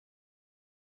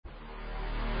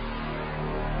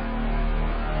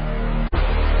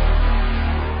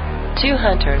2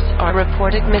 hunters are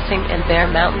reported missing in Bear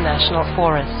Mountain National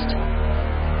Forest.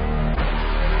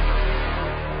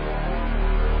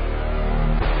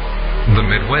 The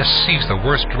Midwest sees the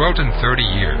worst drought in 30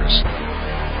 years.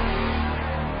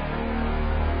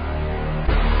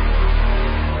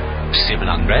 Civil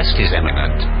unrest is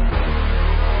imminent.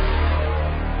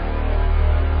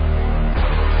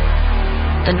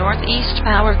 The Northeast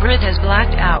power grid has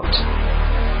blacked out.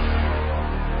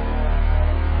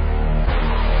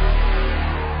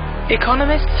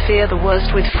 Economists fear the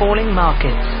worst with falling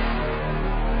markets.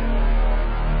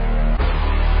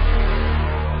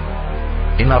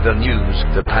 In other news,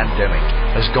 the pandemic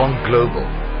has gone global.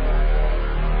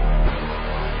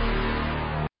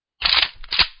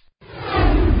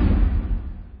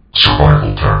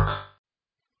 Survival Tech.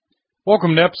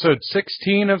 Welcome to episode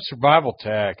 16 of Survival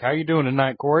Tech. How you doing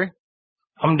tonight, Corey?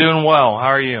 I'm doing well. How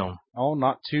are you? Oh,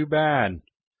 not too bad.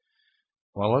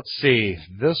 Well, let's see.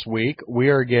 This week we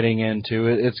are getting into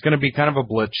it. It's going to be kind of a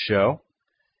blitz show.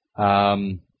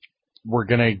 We're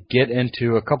going to get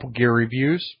into a couple gear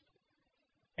reviews,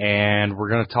 and we're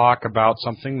going to talk about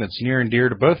something that's near and dear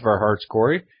to both of our hearts,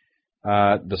 Corey.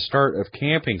 The start of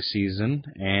camping season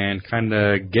and kind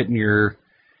of getting your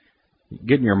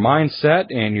mindset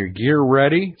and your gear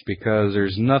ready, because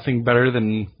there's nothing better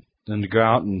than to go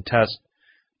out and test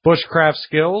bushcraft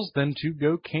skills than to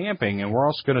go camping. And we're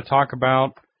also going to talk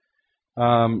about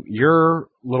your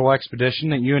little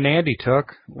expedition that you and Andy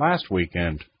took last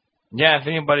weekend. Yeah, if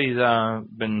anybody's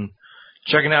been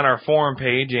checking out our forum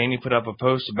page, Andy put up a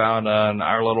post about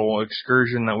our little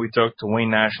excursion that we took to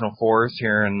Wayne National Forest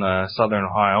here in southern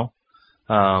Ohio.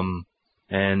 And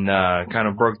kind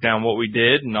of broke down what we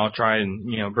did, and I'll try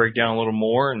and, break down a little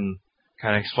more and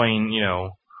kind of explain,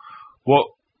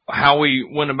 how we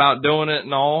went about doing it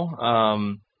and all,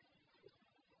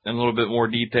 in a little bit more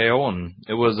detail. And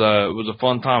it was a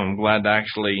fun time. I'm glad to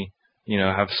actually,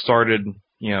 have started,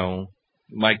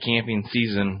 my camping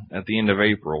season at the end of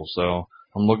April. So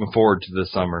I'm looking forward to this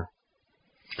summer.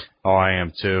 Oh, I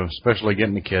am too, especially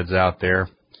getting the kids out there.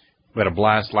 We had a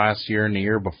blast last year and the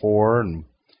year before,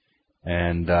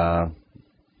 and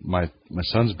my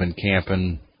son's been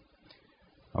camping.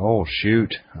 Oh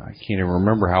shoot, I can't even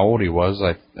remember how old he was.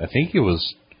 I think he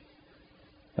was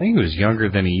younger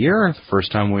than a year the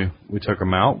first time we took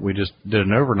him out. We just did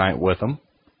an overnight with him.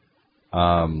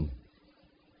 But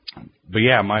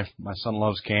yeah, my son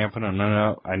loves camping, and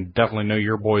I definitely know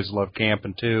your boys love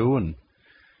camping too. And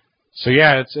so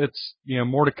yeah, it's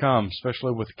more to come,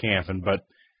 especially with camping. But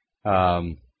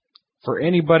for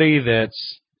anybody that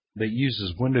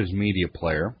uses Windows Media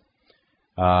Player,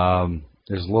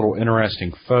 there's a little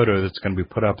interesting photo that's going to be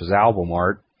put up as album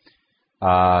art.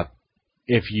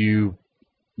 If you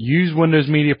use Windows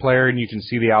Media Player and you can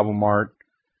see the album art,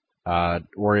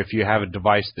 or if you have a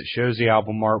device that shows the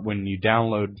album art, when you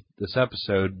download this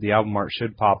episode, the album art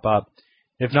should pop up.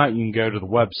 If not, you can go to the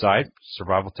website,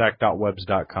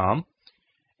 survivaltech.webs.com,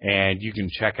 and you can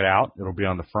check it out. It'll be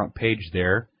on the front page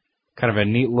there. Kind of a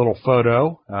neat little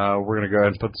photo. We're going to go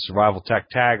ahead and put the Survival Tech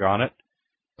tag on it.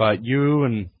 But you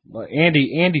and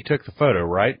Andy took the photo,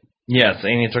 right? Yes,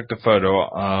 Andy took the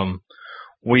photo.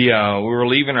 We were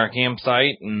leaving our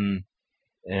campsite and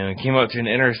came up to an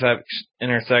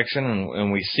intersection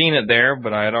and we seen it there,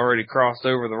 but I had already crossed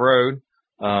over the road.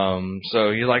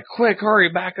 So he's like, "Quick, hurry,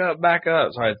 back up."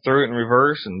 So I threw it in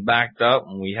reverse and backed up,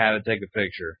 and we had to take a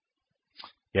picture.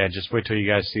 Yeah, just wait till you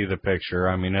guys see the picture.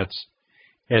 I mean,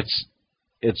 it's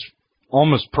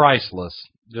almost priceless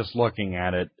just looking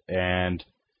at it, and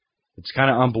it's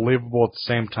kind of unbelievable at the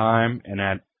same time, and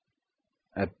at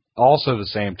also the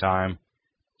same time,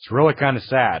 it's really kind of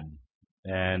sad,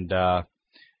 and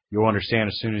you'll understand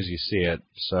as soon as you see it.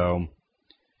 So,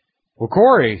 well,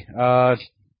 Corey, do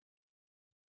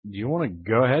you want to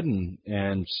go ahead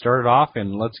and start it off,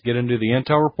 and let's get into the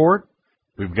intel report?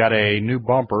 We've got a new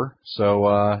bumper,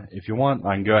 so if you want,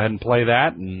 I can go ahead and play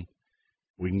that, and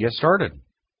we can get started.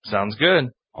 Sounds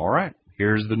good. All right,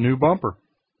 here's the new bumper.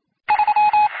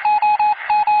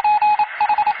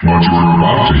 What you are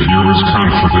about to hear is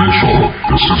confidential.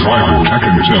 The Survival Tech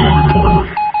Intel Report.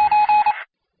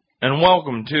 And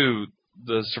welcome to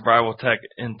the Survival Tech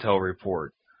Intel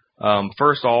Report.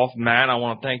 First off, Matt, I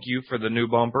want to thank you for the new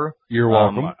bumper. You're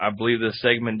welcome. I believe this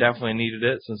segment definitely needed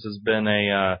it, since it's been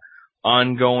a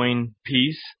ongoing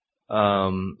piece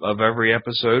of every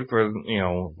episode for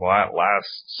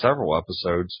last several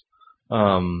episodes.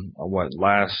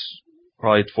 Last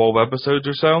probably 12 episodes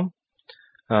or so.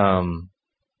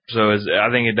 So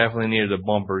I think it definitely needed a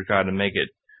bumper to kind of make it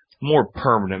more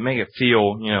permanent, make it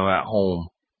feel at home.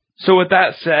 So with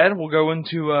that said, we'll go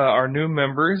into our new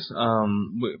members.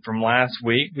 From last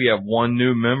week, we have one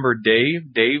new member,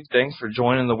 Dave. Dave, thanks for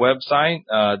joining the website.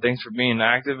 Thanks for being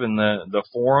active in the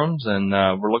forums, and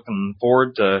we're looking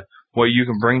forward to what you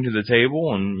can bring to the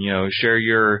table and, share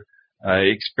your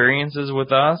experiences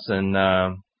with us, and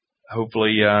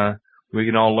hopefully we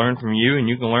can all learn from you and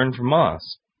you can learn from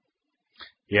us.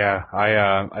 Yeah,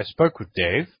 I spoke with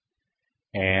Dave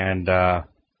and was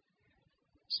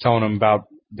telling him about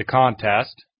the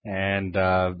contest and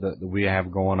that we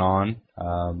have going on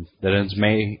that ends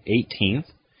May 18th.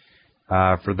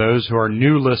 For those who are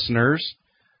new listeners,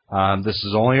 this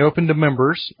is only open to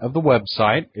members of the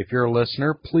website. If you're a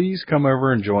listener, please come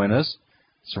over and join us.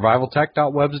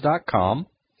 survivaltech.webs.com.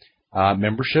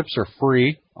 Memberships are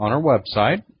free on our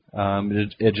website.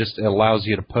 It just allows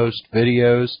you to post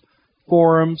videos,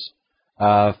 forums,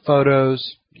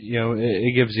 photos.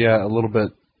 It gives you a little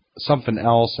bit something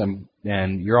else, and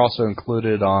you're also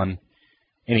included on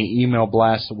any email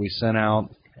blasts that we send out,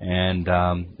 and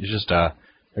it's just a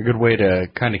good way to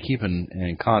kind of keep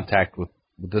in contact with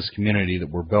this community that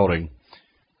we're building.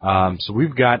 So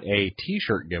we've got a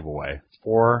T-shirt giveaway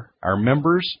for our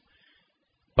members,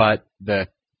 but the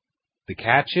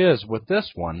catch is with this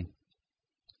one,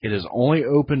 it is only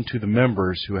open to the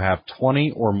members who have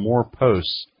 20 or more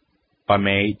posts by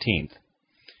May 18th.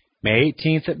 May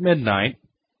 18th at midnight,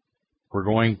 we're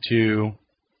going to,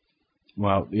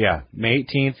 May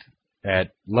 18th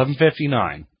at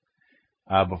 11:59,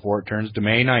 before it turns to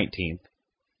May 19th.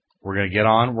 We're going to get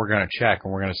on, we're going to check,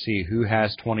 and we're going to see who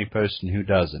has 20 posts and who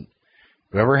doesn't.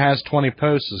 Whoever has 20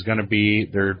 posts is going to be,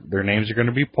 their names are going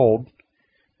to be pulled,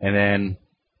 and then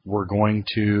we're going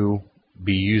to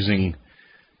be using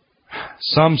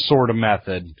some sort of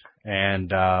method,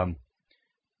 and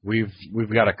we've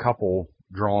got a couple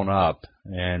drawn up,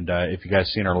 and if you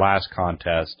guys seen our last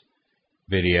contest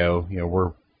video,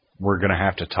 we're going to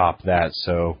have to top that,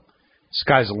 so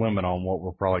sky's the limit on what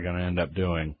we're probably going to end up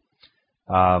doing.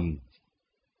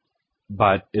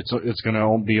 But it's going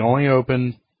to be only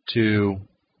open to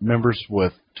members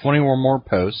with 20 or more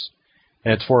posts,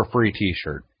 and it's for a free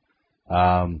T-shirt.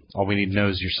 All we need to know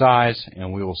is your size,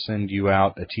 and we will send you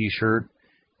out a T-shirt,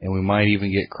 and we might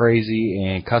even get crazy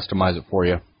and customize it for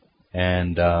you.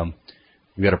 And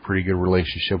we've got a pretty good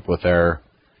relationship with our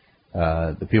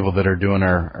the people that are doing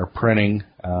our printing.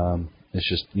 It's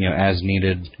just as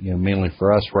needed, mainly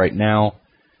for us right now.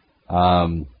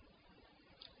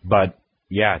 But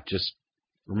yeah, just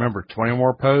remember 20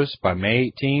 more posts by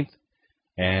May 18th,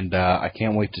 and I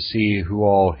can't wait to see who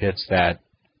all hits that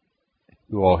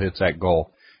goal.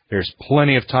 There's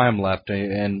plenty of time left,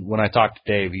 and when I talked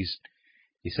to Dave, he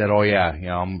said, "Oh yeah,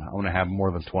 I'm going to have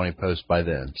more than 20 posts by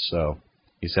then." So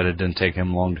he said it didn't take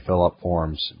him long to fill up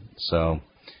forms. So,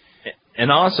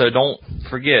 and also don't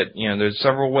forget, there's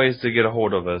several ways to get a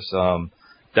hold of us.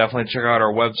 Definitely check out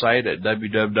our website at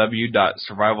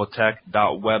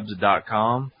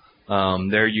www.survivaltech.webs.com.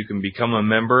 There you can become a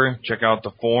member, check out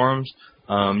the forums.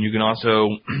 You can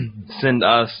also send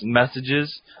us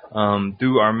messages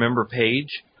through our member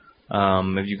page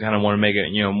if you kind of want to make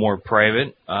it more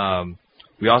private.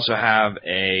 We also have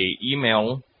a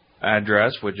email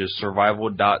address, which is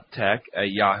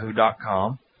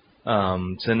survival.tech@yahoo.com.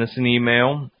 Send us an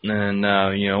email, and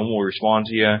we'll respond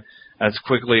to you as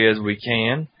quickly as we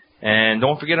can. And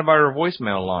don't forget about our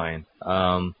voicemail line.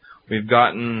 We've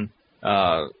gotten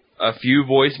a few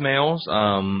voicemails,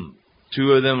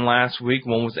 2 of them last week.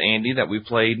 One was Andy that we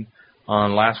played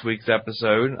on last week's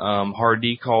episode.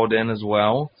 Hardy called in as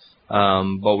well,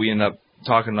 but we ended up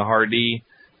talking to Hardy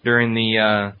during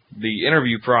the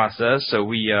interview process, so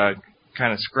we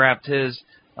kind of scrapped his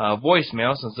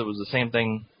voicemail since it was the same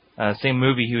thing, same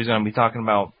movie he was going to be talking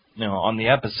about, on the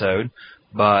episode.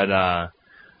 But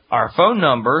our phone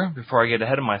number, before I get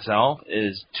ahead of myself,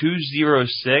 is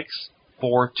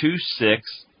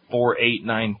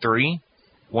 206-426-4893.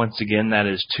 Once again, that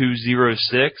is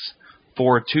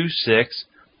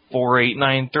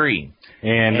 206-426-4893.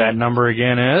 And that number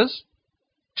again is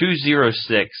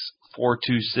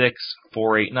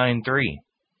 206-426-4893.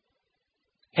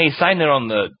 Hey, side note on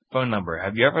the phone number.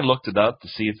 Have you ever looked it up to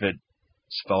see if it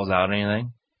spells out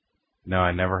anything? No,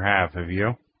 I never have. Have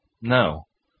you? No.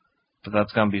 But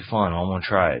that's going to be fun. I'm going to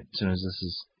try it as soon as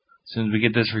we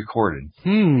get this recorded.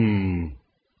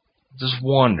 Just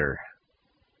wonder.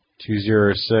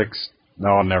 206.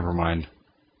 No, never mind.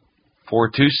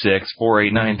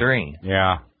 426-4893.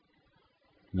 Yeah.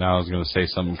 No, I was going to say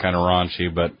something kind of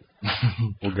raunchy, but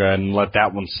we'll go ahead and let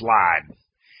that one slide.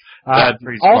 That's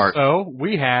pretty smart. Also,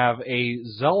 we have a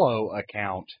Zello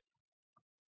account.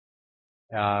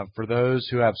 For those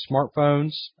who have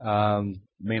smartphones,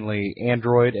 mainly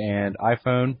Android and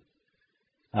iPhone.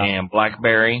 And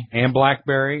BlackBerry. And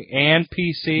BlackBerry. And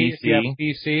PC. If you have a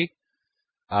PC.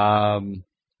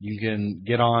 You can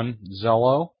get on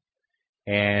Zello.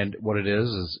 And what it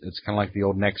is it's kind of like the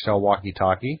old Nextel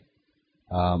walkie-talkie.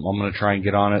 I'm going to try and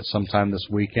get on it sometime this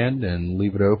weekend and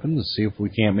leave it open to see if we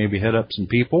can't maybe hit up some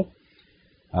people.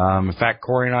 In fact,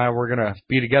 Corey and I, we're going to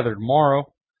be together tomorrow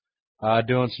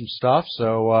doing some stuff.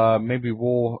 So maybe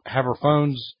we'll have our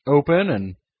phones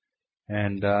open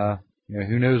and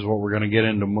who knows what we're going to get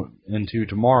into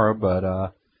tomorrow. But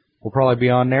we'll probably be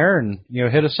on there and,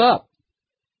 hit us up.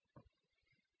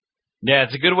 Yeah,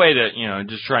 it's a good way to,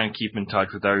 just try and keep in touch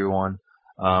with everyone.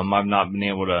 I've not been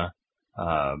able to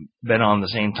been on the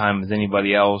same time as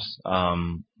anybody else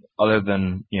other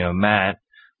than, Matt.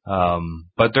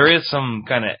 But there is some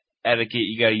kind of etiquette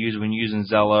you got to use when using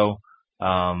Zello.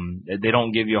 They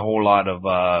don't give you a whole lot of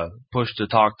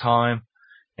push-to-talk time.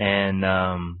 And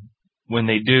when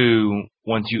they do,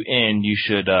 once you end, you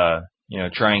should,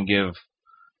 try and give,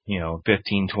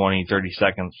 15, 20, 30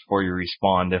 seconds before you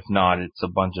respond. If not, it's a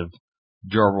bunch of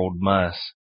jumbled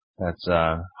mess that's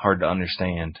hard to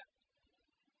understand.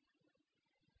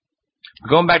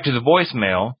 Going back to the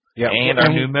voicemail and our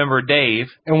new member,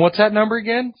 Dave. And what's that number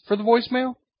again for the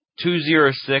voicemail?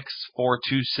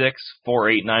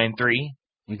 206-426-4893.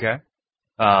 Okay.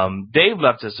 Dave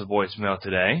left us a voicemail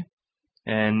today.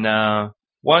 And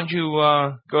why don't you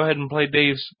go ahead and play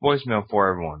Dave's voicemail for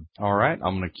everyone? All right.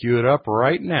 I'm going to cue it up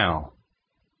right now.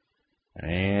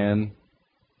 And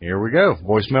here we go.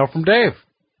 Voicemail from Dave.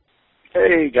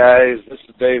 Hey, guys. This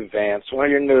is Dave Vance, one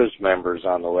of your news members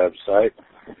on the website.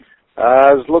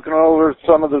 I was looking over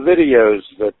some of the videos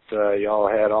that y'all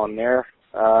had on there.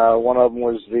 One of them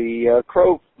was the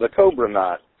Cobra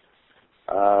knot.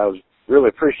 Really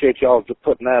appreciate y'all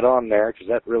putting that on there because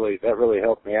that really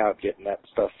helped me out getting that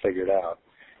stuff figured out.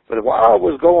 But while I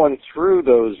was going through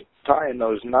tying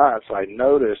those knots, I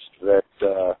noticed that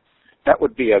that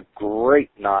would be a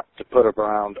great knot to put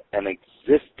around an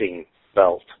existing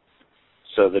belt,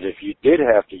 so that if you did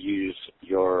have to use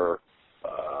your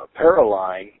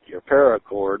Paraline, your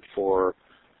paracord for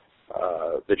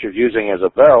that you're using as a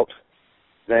belt,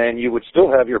 then you would still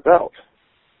have your belt.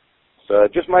 So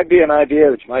it just might be an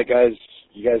idea that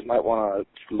you guys might want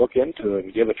to look into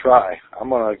and give a try. I'm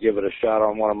going to give it a shot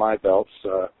on one of my belts.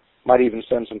 Might even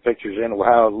send some pictures in of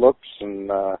how it looks and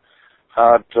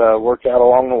how it worked out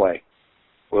along the way.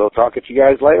 We'll talk at you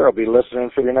guys later. I'll be listening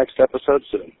for your next episode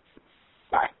soon.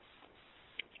 Bye.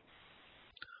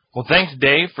 Well, thanks,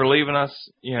 Dave, for leaving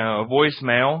us, a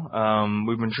voicemail.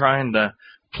 We've been trying to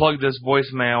plug this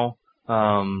voicemail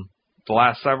the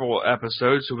last several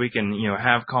episodes so we can,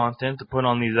 have content to put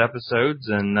on these episodes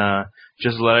and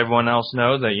just let everyone else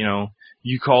know that,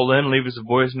 you call in, leave us a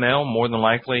voicemail. More than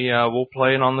likely, we'll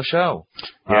play it on the show.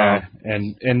 Yeah,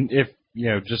 and if,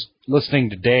 just listening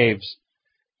to Dave's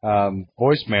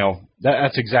voicemail,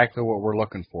 that's exactly what we're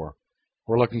looking for.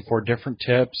 We're looking for different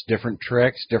tips, different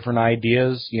tricks, different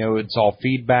ideas. It's all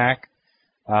feedback.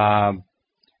 In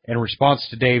response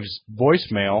to Dave's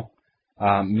voicemail,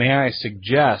 may I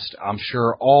suggest, I'm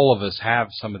sure all of us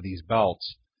have some of these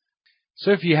belts.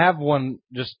 So if you have one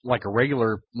just like a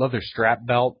regular leather strap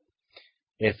belt,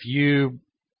 if you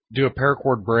do a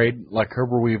paracord braid like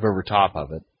Cobra Weave over top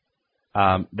of it,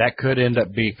 that could end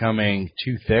up becoming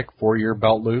too thick for your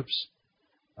belt loops.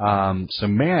 So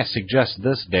may I suggest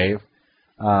this, Dave?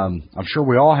 I'm sure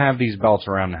we all have these belts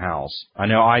around the house. I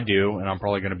know I do, and I'm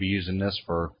probably going to be using this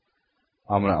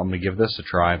I'm going to give this a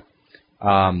try.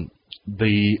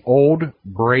 The old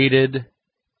braided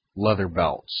leather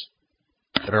belts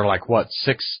that are like, what,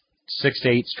 6 to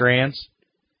 8 strands,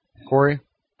 Corey?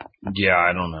 Yeah,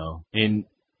 I don't know. And,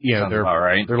 they're about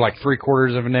right. They're like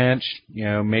 3/4 of an inch,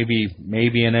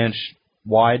 maybe an inch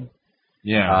wide.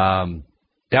 Yeah.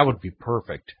 That would be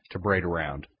perfect to braid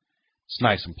around. It's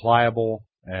nice and pliable,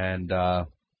 and that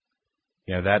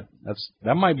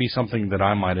might be something that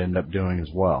I might end up doing as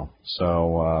well.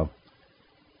 So,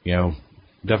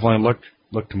 definitely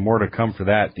look to more to come for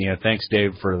that. Thanks,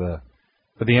 Dave, for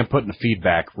the input and the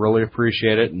feedback. Really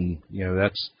appreciate it, and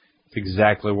that's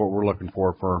exactly what we're looking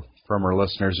for from our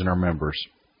listeners and our members.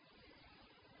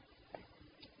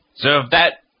 So if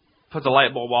that put the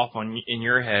light bulb off in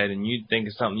your head and you think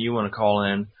of something you want to call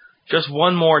in, just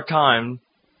one more time,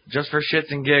 just for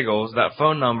shits and giggles, that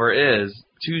phone number is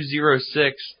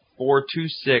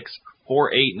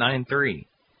 206-426-4893.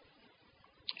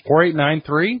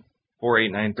 4893?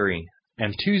 4893.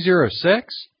 And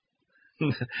 206?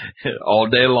 All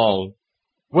day long.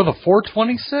 With a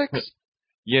 426?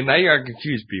 Yeah, now you're going to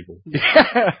confuse people.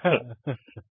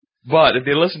 But if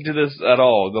they listen to this at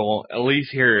all, they'll at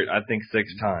least hear it, I think,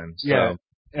 6 times. So. Yeah.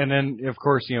 And then, of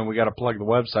course, we got to plug the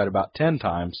website about 10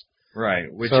 times. Right,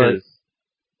 which So is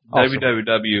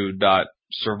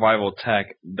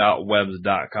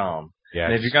www.survivaltech.webs.com. Yeah.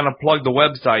 And if you're going to plug the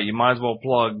website, you might as well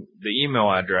plug the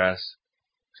email address.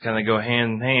 It's going to go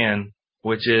hand in hand,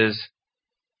 which is...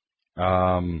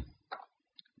 Cool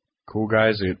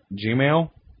guys at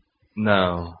Gmail?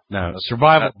 No.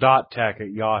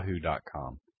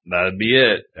 survival.tech@yahoo.com. That'd be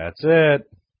it. That's it.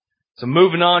 So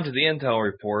moving on to the Intel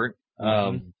report.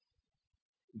 Mm-hmm.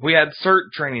 We had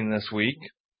CERT training this week.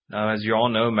 As you all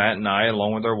know, Matt and I,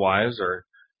 along with our wives, are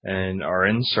in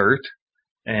CERT.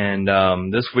 And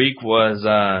this week was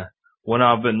one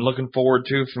I've been looking forward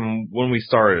to from when we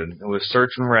started. It was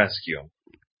search and rescue.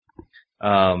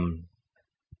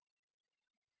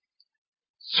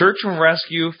 Search and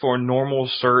rescue for normal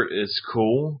CERT is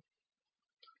cool,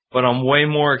 but I'm way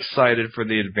more excited for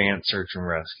the advanced search and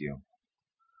rescue.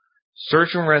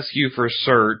 Search and rescue for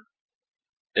CERT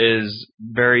is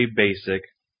very basic.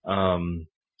 You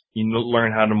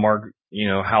learn how to mark,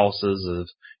 houses of,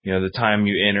 the time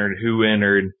you entered, who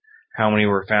entered, how many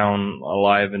were found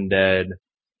alive and dead,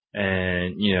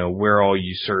 and, where all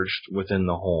you searched within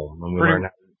the home. And we learn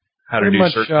how to do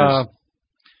searches.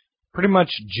 Pretty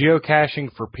much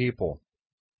geocaching for people.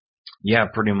 Yeah,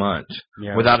 pretty much.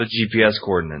 Yeah. Without a GPS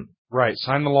coordinate. Right.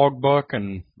 Sign the logbook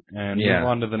and move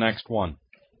on to the next one.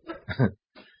 Put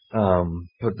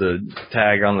the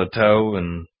tag on the toe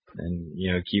and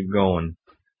keep going.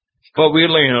 But we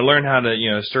learn how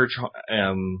to search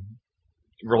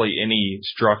really any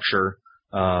structure.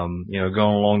 Going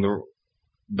along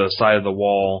the side of the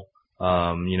wall.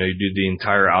 You do the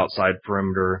entire outside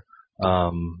perimeter.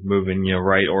 Moving,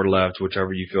 right or left,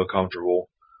 whichever you feel comfortable.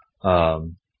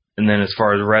 And then as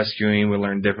far as rescuing, we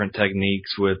learn different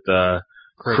techniques with,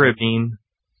 cribbing.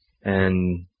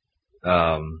 And,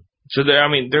 so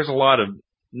there's a lot of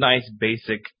nice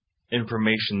basic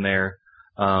information there.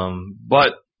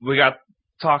 But we got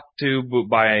talked to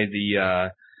by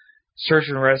the, search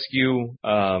and rescue,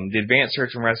 the advanced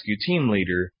search and rescue team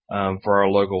leader, for our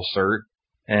local CERT.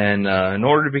 And, in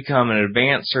order to become an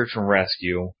advanced search and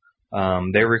rescue,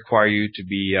 they require you to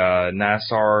be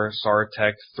NASAR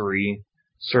SAR-Tech 3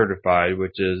 certified,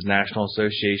 which is National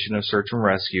Association of Search and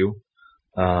Rescue.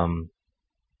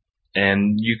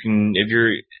 And you can, if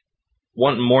you're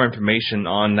wanting more information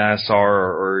on NASAR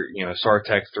or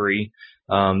SAR-Tech 3,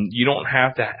 you don't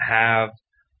have to have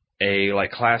a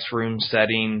classroom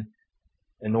setting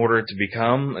in order to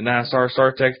become a NASAR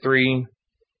SAR-Tech 3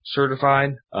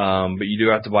 certified. But you do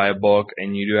have to buy a book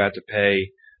and you do have to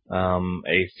pay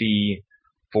a fee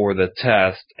for the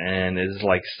test, and it's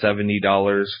like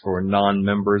 $70 for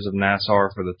non-members of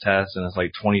NASAR for the test, and it's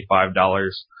like $25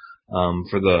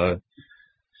 for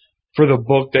the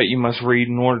book that you must read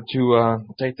in order to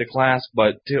take the class.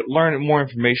 But to learn more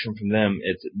information from them,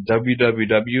 it's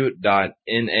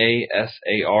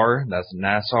www.nasar, that's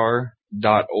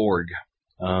nasar.org.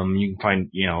 You can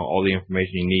find all the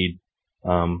information you need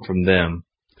from them.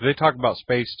 Do they talk about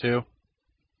space too?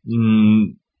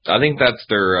 I think that's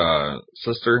their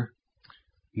sister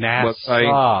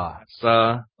NASA.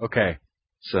 website. Okay.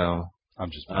 So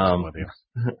I'm just messing with you.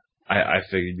 I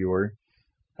figured you were.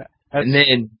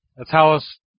 That's how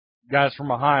us guys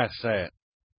from Ohio say it.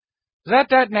 Is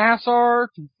that NASAR?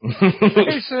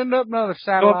 They send up another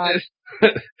satellite.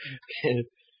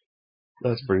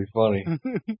 That's pretty funny.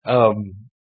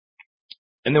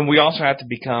 And then we also have to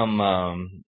become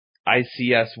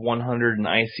ICS 100 and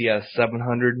ICS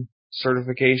 700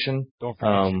 certification. Don't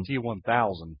forget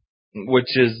T1000.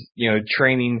 Which is,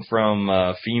 training from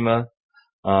FEMA.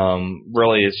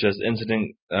 Really, it's just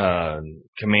incident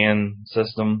command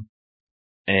system.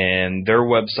 And their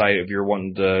website, if you're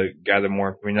wanting to gather more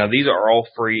information. Now, these are all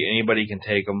free. Anybody can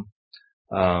take them.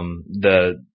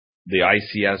 The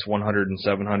ICS 100 and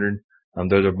 700,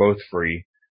 those are both free.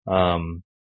 And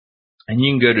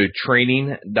you can go to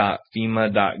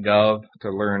training.fema.gov to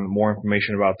learn more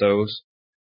information about those.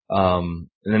 And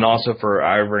then also for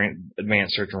our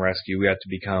advanced search and rescue, we have to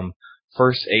become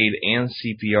first aid and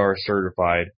CPR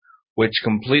certified, which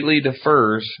completely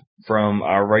differs from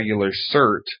our regular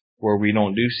CERT where we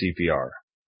don't do CPR,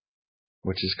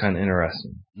 which is kind of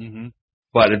interesting. Mm-hmm.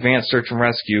 But advanced search and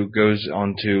rescue goes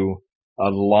on to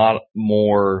a lot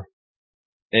more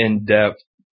in-depth,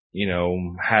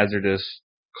 hazardous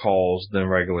calls than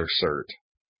regular CERT.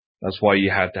 That's why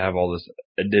you have to have all this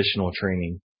additional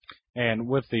training. And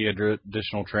with the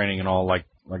additional training and all, like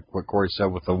what Corey said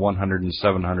with the 100 and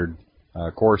 700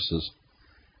 courses,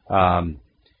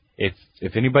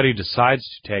 if anybody decides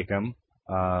to take them,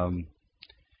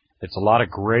 it's a lot of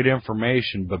great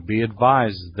information, but be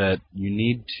advised that you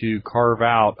need to carve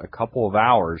out a couple of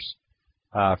hours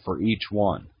for each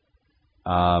one.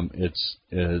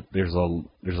 There's a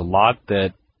lot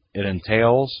that it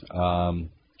entails,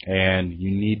 and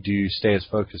you need to stay as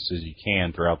focused as you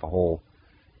can throughout the whole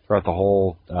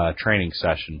training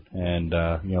session. And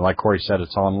like Corey said,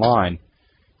 it's online,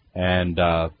 and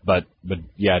but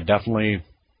yeah, definitely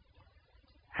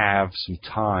have some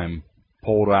time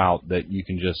pulled out that you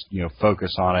can just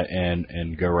focus on it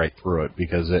and go right through it,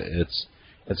 because it's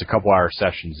a couple hour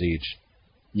sessions each.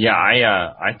 Yeah,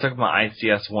 I took my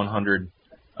ICS 100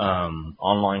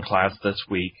 online class this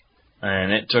week,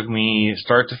 and it took me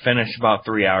start to finish about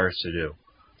 3 hours to do.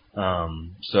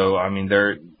 So I mean,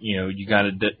 you got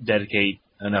to dedicate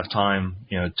enough time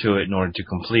to it in order to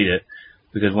complete it,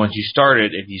 because once you start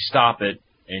it, if you stop it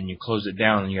and you close it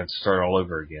down, then you have to start all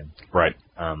over again. Right.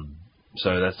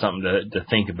 So that's something to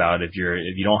think about. If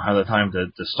you don't have the time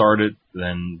to start it,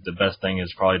 then the best thing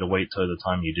is probably to wait till the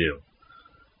time you do.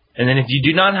 And then if you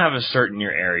do not have a cert in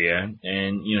your area,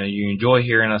 and you enjoy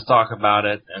hearing us talk about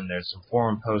it, and there's some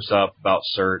forum posts up about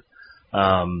cert,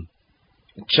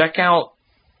 check out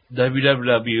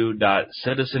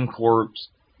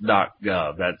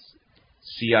www.citizencorps.gov. That's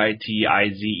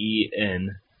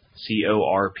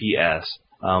CITIZENCORPS.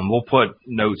 We'll put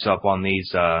notes up on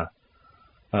these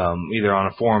either on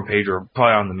a forum page or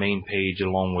probably on the main page,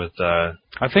 along with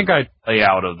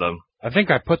layout of them. I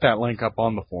think I put that link up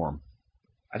on the forum.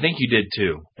 I think you did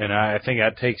too. And I think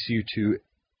that takes you to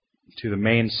the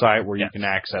main site where you can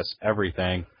access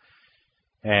everything.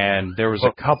 And there was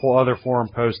a couple other forum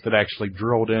posts that actually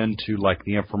drilled into like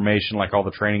the information, like all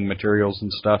the training materials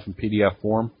and stuff in PDF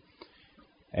form.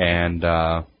 And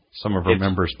some of our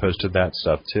members posted that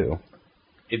stuff too.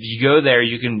 If you go there,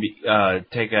 you can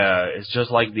it's just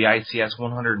like the ICS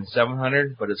 100 and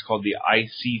 700, but it's called the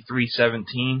IC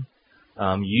 317.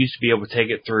 You used to be able to take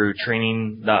it through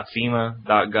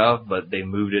training.fema.gov, but they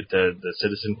moved it to the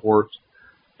Citizen Corps.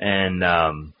 And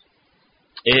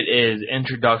it is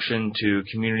Introduction to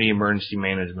Community Emergency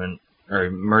Management, or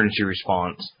Emergency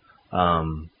Response,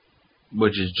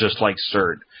 which is just like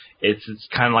CERT. It's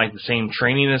kind of like the same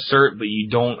training as CERT, but you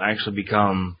don't actually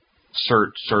become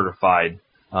CERT certified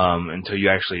until you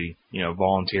actually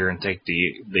volunteer and take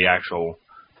the actual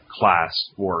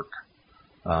class work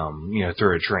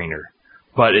through a trainer.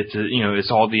 But it's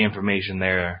all the information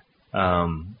there,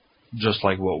 just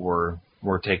like what we're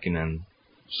taking in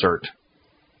CERT.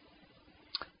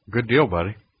 Good deal,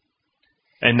 buddy.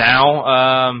 And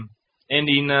now,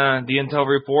 ending the Intel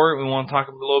report, we want to talk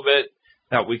a little bit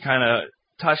that we kind of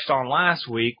touched on last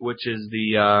week, which is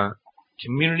the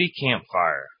community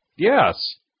campfire.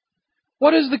 Yes.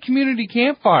 What is the community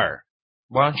campfire?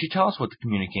 Why don't you tell us what the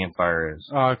community campfire is?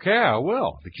 Okay, I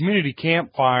will. The community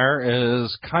campfire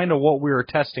is kind of what we were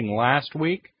testing last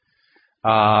week.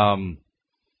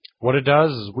 What it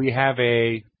does is we have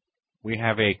a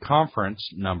conference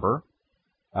number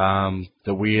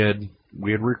that we had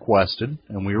requested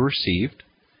and we received.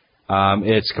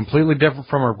 It's completely different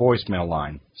from our voicemail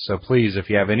line. So please, if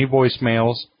you have any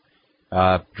voicemails,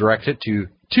 direct it to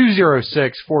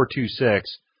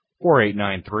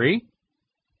 206-426-4893.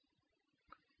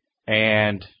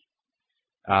 And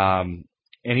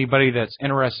anybody that's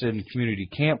interested in community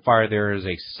campfire, there is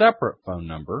a separate phone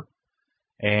number.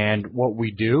 And what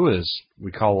we do is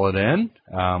we call it in.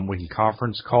 We can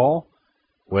conference call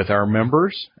with our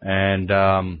members. And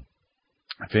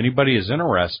if anybody is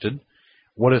interested,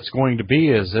 what it's going to be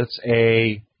is it's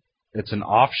an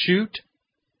offshoot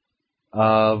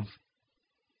of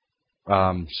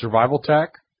Survival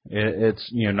Tech.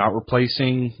 It's not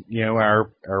replacing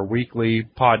our weekly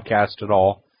podcast at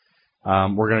all.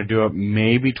 We're going to do it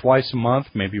maybe twice a month,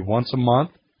 maybe once a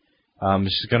month.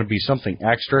 This is going to be something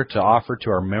extra to offer to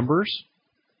our members,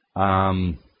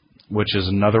 which is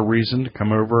another reason to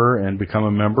come over and become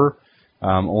a member.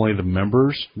 Only the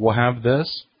members will have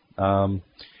this.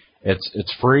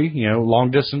 It's free.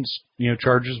 Long distance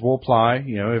charges will apply.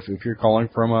 If you're calling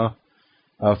from a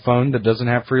phone that doesn't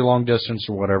have free long distance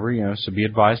or whatever, so be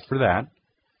advised for that.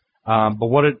 But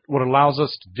what it allows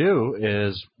us to do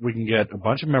is we can get a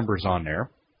bunch of members on there,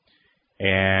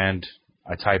 and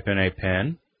I type in a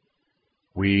PIN.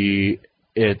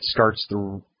 It starts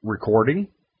the recording,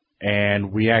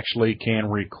 and we actually can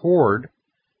record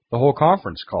the whole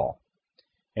conference call.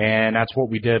 And that's what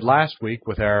we did last week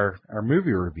with our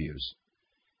movie reviews.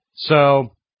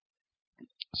 So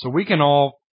we can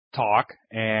all talk,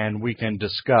 and we can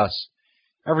discuss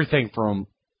everything from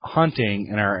hunting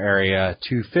in our area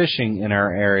to fishing in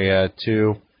our area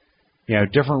to,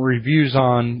 different reviews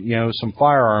on, some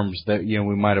firearms that,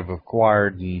 we might have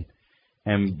acquired and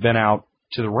been out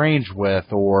to the range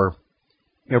with, or,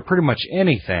 pretty much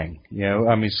anything,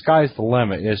 sky's the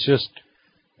limit. It's just,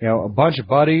 a bunch of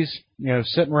buddies,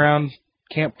 sitting around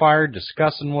campfire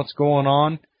discussing what's going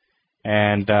on.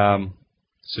 And,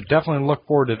 so definitely look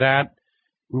forward to that.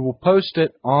 We will post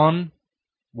it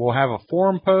we'll have a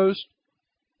forum post,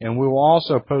 and we will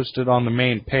also post it on the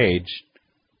main page.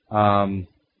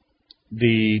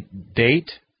 The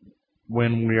date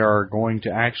when we are going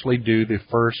to actually do the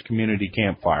first community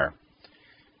campfire.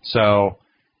 So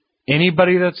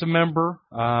anybody that's a member,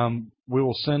 we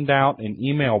will send out an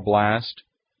email blast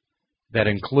that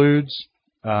includes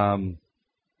the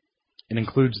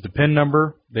PIN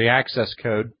number, the access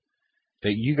code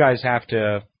that you guys have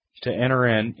to enter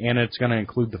in, and it's going to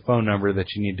include the phone number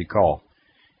that you need to call.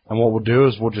 And what we'll do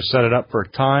is we'll just set it up for a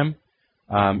time.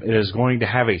 It is going to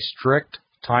have a strict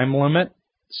time limit,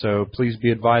 so please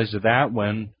be advised of that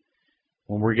when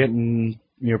we're getting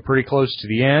pretty close to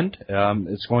the end.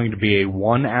 It's going to be a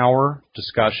 1-hour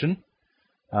discussion.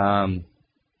 No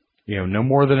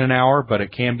more than an hour, but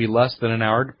it can be less than an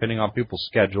hour depending on people's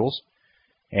schedules.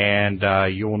 And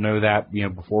you will know that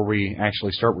before we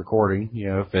actually start recording.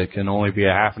 If it can only be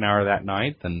a half an hour that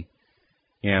night, then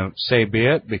say be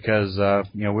it, because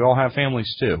we all have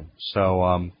families too.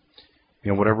 So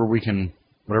whatever we can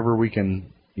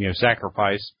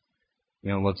sacrifice,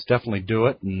 let's definitely do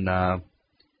it. And I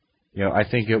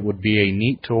think it would be a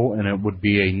neat tool, and it would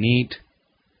be a neat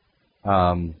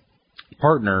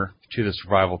partner to the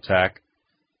Survival Tech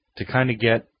to kind of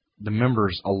get the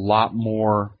members a lot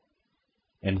more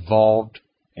involved,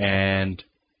 and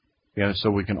so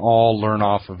we can all learn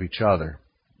off of each other.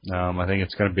 I think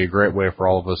it's going to be a great way for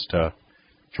all of us to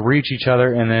reach each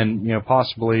other, and then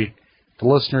possibly the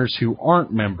listeners who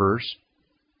aren't members,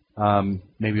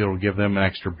 maybe it'll give them an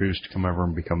extra boost to come over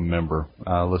and become a member,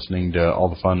 listening to all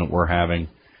the fun that we're having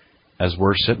as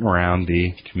we're sitting around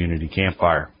the community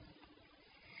campfire.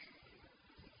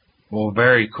 Well,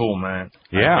 very cool, man.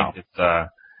 Yeah.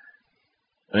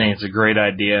 I think it's a great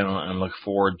idea, and look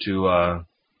forward to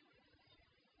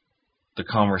the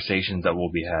conversations that we'll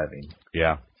be having.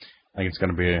 Yeah, I think it's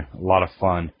going to be a lot of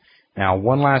fun. Now,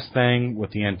 one last thing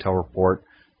with the Intel report.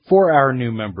 For our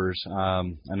new members, I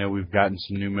know we've gotten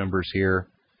some new members here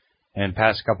in the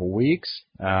past couple weeks.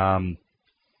 I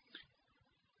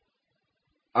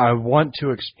want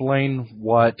to explain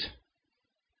what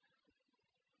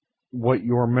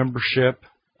your membership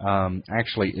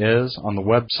actually is on the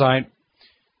website.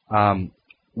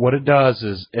 What it does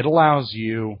is it allows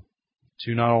you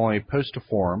to not only post to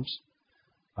forums,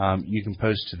 you can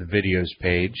post to the videos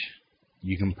page,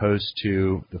 you can post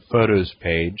to the photos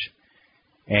page,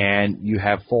 and you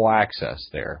have full access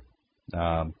there.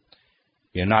 Not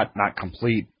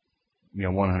complete,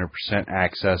 100%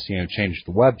 access, change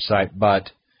the website,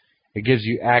 but it gives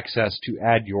you access to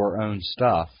add your own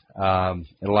stuff.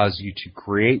 It allows you to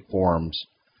create forums.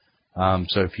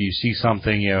 So if you see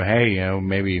something,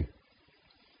 maybe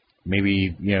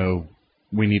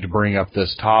we need to bring up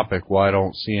this topic. Well, I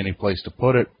don't see any place to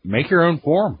put it. Make your own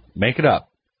forum. Make it up.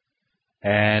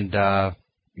 And,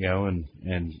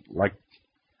 and like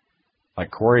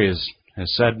Corey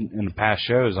has said in the past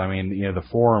shows, the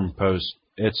forum post,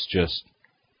 it's just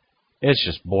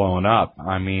blowing up.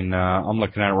 I'm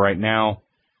looking at it right now.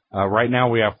 Right now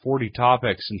we have 40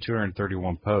 topics and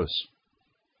 231 posts.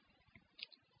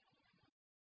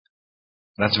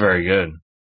 That's very good.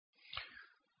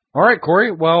 All right,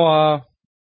 Corey. Well,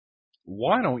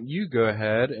 why don't you go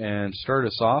ahead and start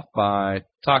us off by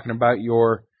talking about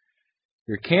your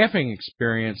camping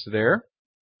experience there.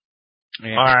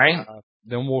 And, all right.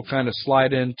 Then we'll kind of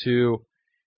slide into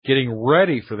getting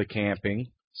ready for the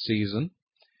camping season.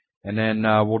 And then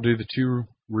we'll do the 2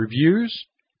 reviews.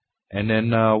 And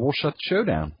then we'll shut the show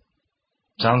down.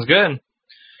 Sounds good.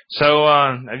 So,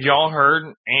 as y'all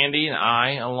heard, Andy and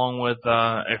I, along with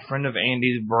a friend of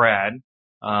Andy's, Brad,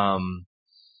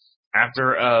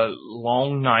 after a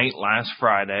long night last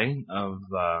Friday of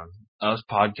us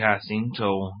podcasting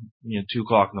till 2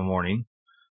 o'clock in the morning,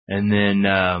 and then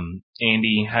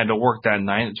Andy had to work that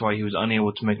night. That's why he was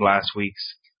unable to make last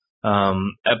week's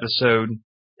episode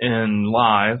in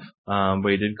live, but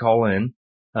he did call in.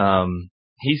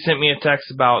 He sent me a text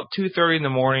about 2:30 in the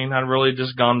morning. I'd really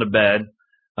just gone to bed,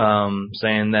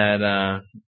 saying that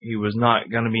he was not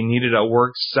going to be needed at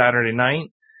work Saturday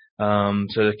night, so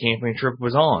the camping trip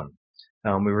was on.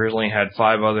 We originally had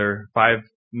 5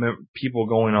 people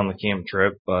going on the camp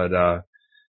trip, but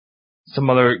some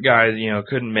other guys,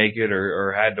 couldn't make it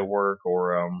or had to work,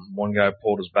 or one guy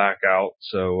pulled his back out,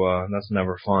 so that's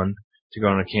never fun. to go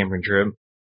on a camping trip.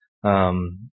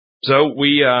 So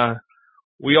we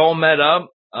all met up,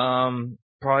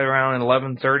 probably around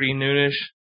 11:30 noonish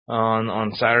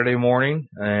on Saturday morning,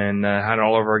 and had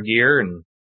all of our gear and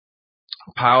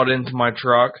piled into my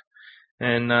truck.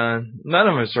 And none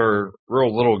of us are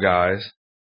real little guys,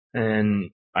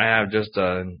 and I have just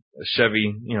a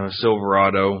Chevy,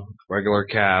 Silverado, regular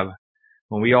cab.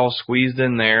 When we all squeezed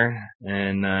in there,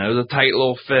 and it was a tight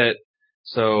little fit.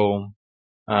 So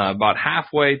about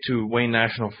halfway to Wayne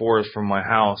National Forest from my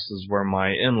house is where my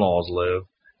in-laws live,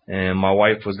 and my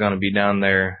wife was going to be down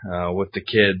there with the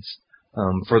kids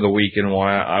for the weekend while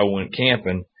I went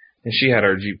camping, and she had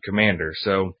our Jeep Commander.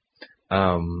 So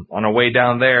on our way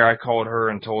down there, I called her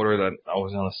and told her that I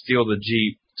was going to steal the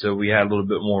Jeep so we had a little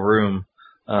bit more room,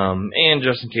 and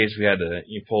just in case we had to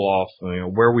pull off,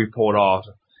 where we pulled off,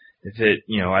 if it,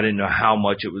 I didn't know how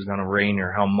much it was going to rain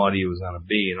or how muddy it was going to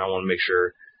be, and I wanted to make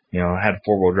sure, I had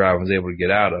four-wheel drive and was able to get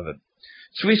out of it.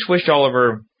 So we switched all of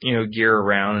our, gear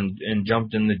around and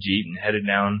jumped in the Jeep and headed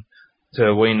down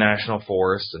to Wayne National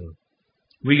Forest, and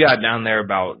we got down there it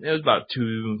was about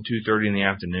 2:30 in the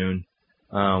afternoon,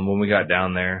 when we got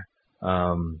down there.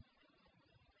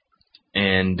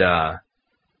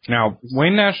 Now,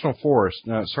 Wayne National Forest,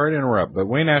 sorry to interrupt, but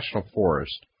Wayne National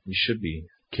Forest. You should be.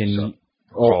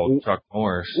 Called Chuck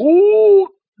Norris. Ooh,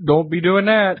 don't be doing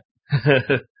that.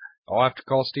 I'll have to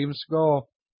call Steven Seagal.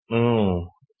 Ooh.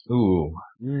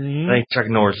 Mm-hmm. I think Chuck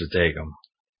Norris would take him.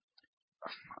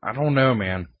 I don't know,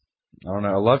 man. I don't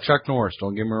know. I love Chuck Norris,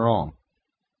 don't get me wrong.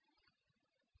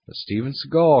 But Steven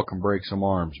Seagal can break some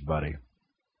arms, buddy.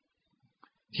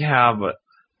 Yeah, but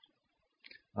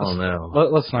I don't know.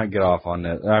 Let's not get off on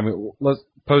that. I mean, let's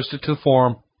post it to the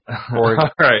forum. All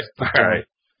right.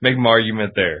 Make an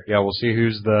argument there. Yeah, we'll see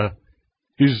who's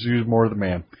more the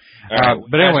man. All right,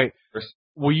 but anyway,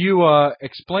 will you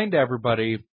explain to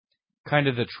everybody kind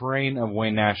of the terrain of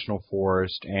Wayne National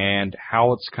Forest and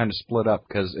how it's kind of split up?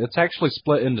 Because it's actually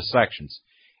split into sections.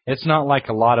 It's not like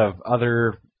a lot of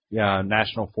other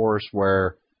national forests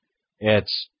where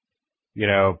it's,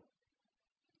 1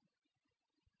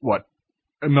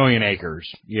 million acres,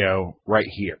 right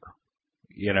here.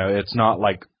 It's not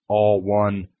like all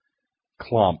one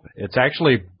clump. It's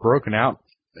actually broken out,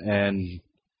 and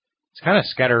it's kind of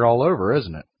scattered all over,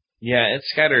 isn't it? Yeah, it's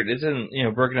scattered. It's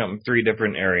broken up in 3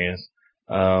 different areas.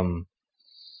 I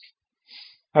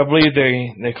believe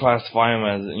they classify them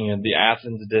as the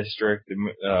Athens district,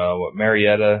 the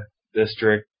Marietta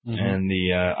district, and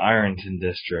the Ironton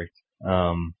district,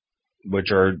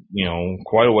 which are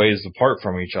quite a ways apart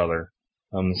from each other.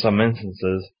 In some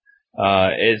instances,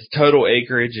 its total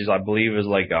acreage I believe is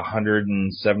like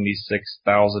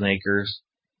 176,000 acres.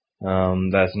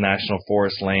 That's national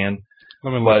forest land.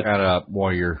 Let me look that up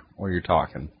while you're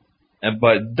talking.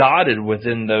 But dotted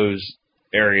within those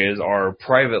areas are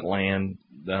private land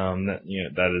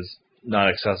that is not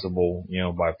accessible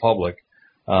by public,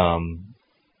 and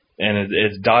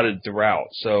it's dotted throughout.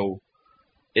 So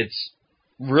it's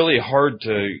really hard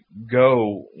to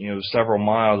go several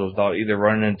miles without either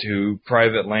running into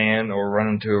private land or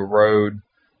running into a road.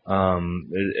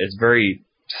 It's very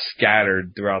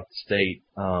scattered throughout the state,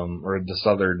 or the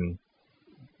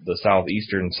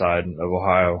southeastern side of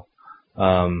Ohio.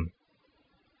 And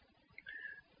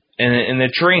the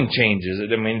terrain changes.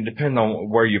 It depends on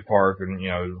where you park and,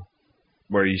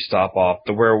 where you stop off.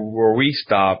 Where we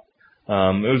stopped, it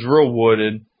was real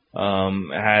wooded.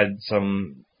 It had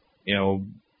some,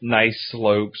 nice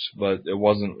slopes, but it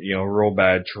wasn't, real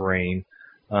bad terrain.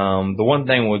 The one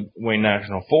thing with Wayne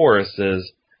National Forest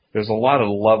is there's a lot of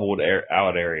leveled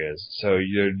out areas. So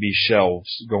there'd be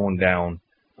shelves going down,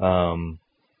 from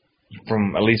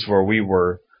at least where we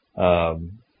were.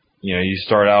 You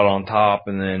start out on top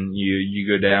and then you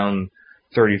go down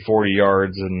 30, 40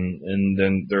 yards and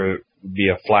then there would be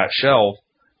a flat shelf,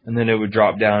 and then it would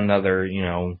drop down another,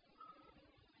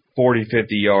 40,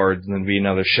 50 yards, and then be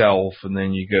another shelf, and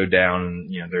then you go down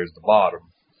and, there's the bottom.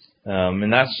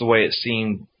 And that's the way it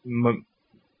seemed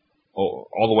all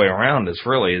the way around us,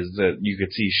 really, is that you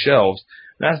could see shelves.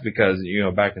 And that's because,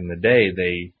 back in the day,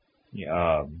 they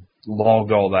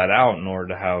logged all that out in order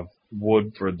to have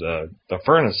wood for the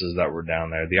furnaces that were down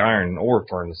there, the iron ore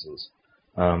furnaces.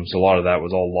 So a lot of that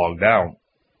was all logged out.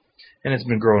 And it's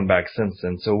been growing back since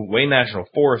then. So Wayne National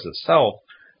Forest itself,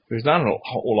 there's not a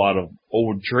whole lot of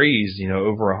old trees,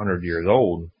 over 100 years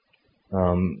old.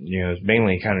 It's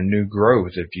mainly kind of new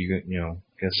growth if you,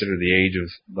 consider the age of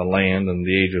the land and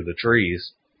the age of the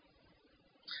trees.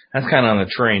 That's kind of on the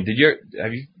terrain.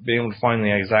 Have you been able to find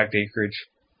the exact acreage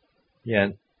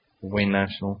yet for Wayne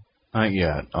National? Not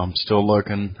yet. I'm still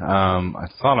looking. I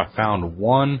thought I found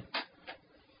one.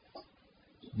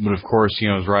 But of course, you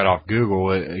know, it was right off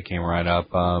Google. It came right up.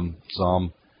 So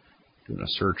I'm doing a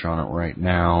search on it right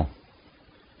now.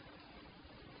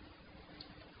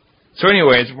 So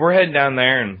anyways, we're heading down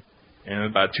there, and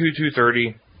about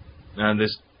 2:30,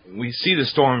 we see the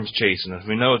storms chasing us.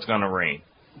 We know it's going to rain.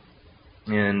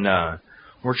 And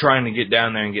we're trying to get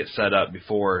down there and get set up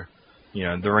before, you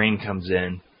know, the rain comes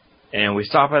in. And we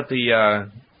stop at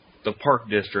the park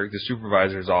district, the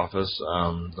supervisor's office,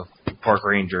 the park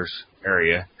rangers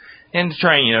area, and to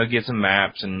try and, you know, get some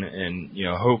maps and you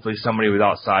know, hopefully somebody was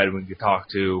outside and we could talk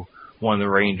to one of the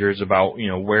rangers about, you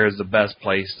know, where's the best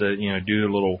place to, you know, do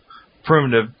a little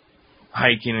primitive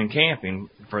hiking and camping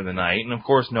for the night. And of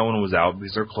course no one was out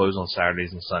because they're closed on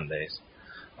Saturdays and Sundays.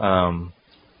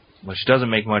 Which doesn't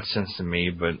make much sense to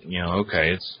me, but, you know,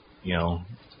 okay, it's, you know,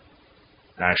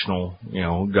 national, you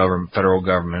know, federal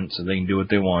government, so they can do what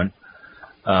they want.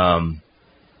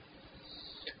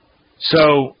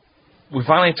 So we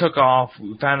finally took off.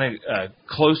 We found a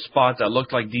close spot that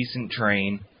looked like decent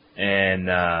terrain, and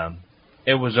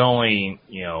it was only,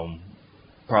 you know,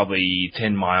 probably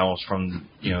 10 miles from,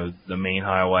 you know, the main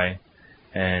highway.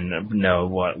 And no,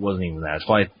 it wasn't even that. It's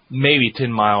probably maybe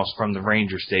 10 miles from the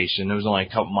ranger station. It was only a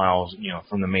couple miles, you know,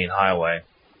 from the main highway.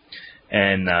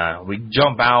 And we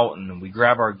jump out and we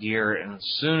grab our gear, and as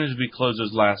soon as we close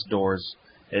those last doors,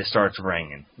 it starts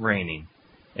raining.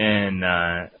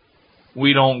 And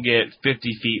we don't get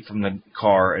 50 feet from the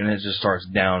car, and it just starts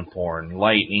downpouring,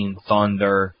 lightning,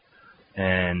 thunder,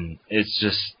 and it's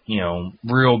just, you know,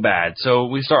 real bad. So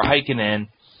we start hiking in,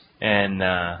 and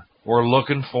we're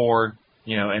looking for,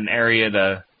 you know, an area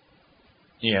to,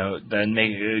 you know, that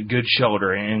make a good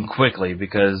shelter, and quickly,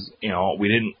 because, you know, we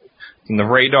didn't, from the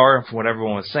radar, from what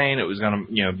everyone was saying, it was going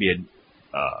to, you know, be a,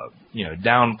 you know,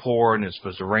 downpour, and it's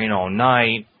supposed to rain all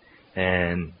night,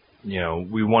 and, you know,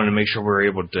 we wanted to make sure we were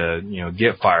able to, you know,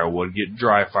 get firewood, get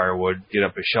dry firewood, get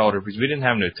up a shelter, because we didn't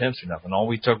have no tents or nothing. All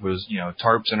we took was, you know,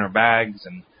 tarps in our bags,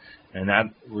 and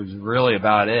that was really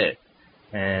about it.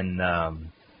 And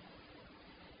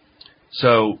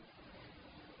so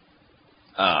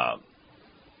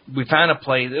we found a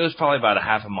place. It was probably about a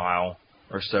half a mile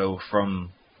or so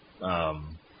from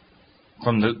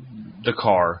the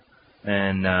car,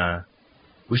 and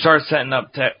we started setting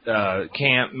up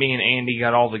camp. Me and Andy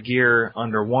got all the gear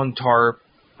under one tarp.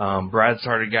 Brad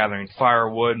started gathering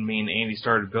firewood, and me and Andy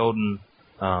started building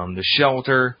the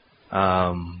shelter.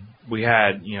 We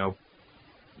had, you know,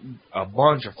 a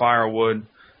bunch of firewood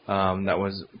that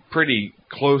was pretty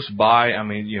close by. I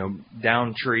mean, you know,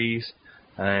 down trees.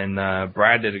 And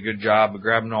Brad did a good job of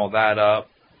grabbing all that up.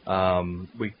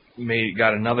 We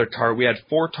got another tarp. We had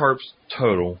 4 tarps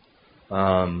total.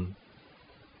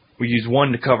 We used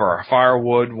one to cover our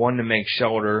firewood, one to make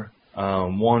shelter.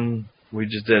 One, we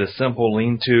just did a simple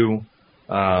lean-to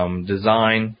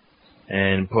design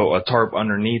and put a tarp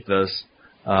underneath us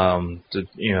to,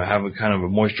 you know, have a kind of a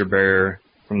moisture barrier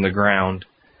from the ground.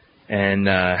 And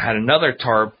had another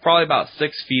tarp, probably about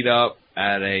 6 feet up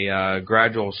at a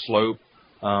gradual slope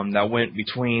that went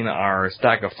between our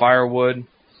stack of firewood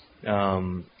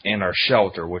and our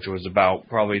shelter, which was about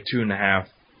probably 2.5,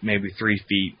 maybe 3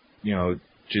 feet, you know,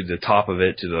 to the top of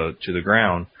it, to the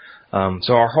ground.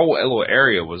 So our whole little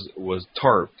area was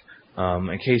tarped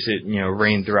in case it, you know,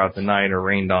 rained throughout the night or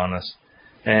rained on us.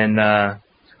 And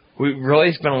we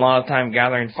really spent a lot of time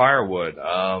gathering firewood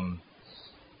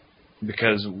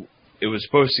because it was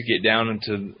supposed to get down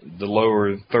into the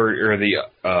lower 30 or the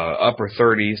upper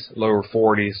 30s, lower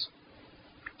 40s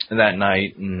that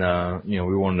night, and you know,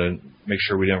 we wanted to make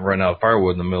sure we didn't run out of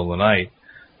firewood in the middle of the night.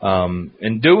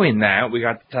 In doing that, we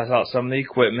got to test out some of the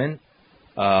equipment.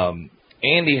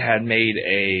 Andy had made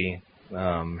a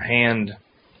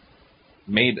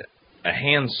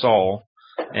hand saw,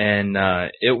 and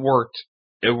it worked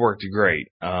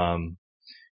great.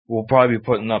 We'll probably be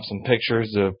putting up some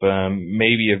pictures of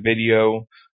maybe a video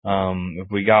if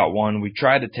we got one. We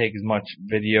tried to take as much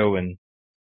video and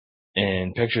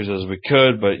pictures as we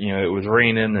could, but, you know, it was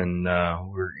raining, and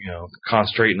we're, you know,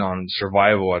 concentrating on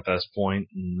survival at this point,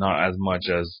 and not as much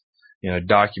as, you know,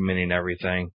 documenting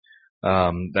everything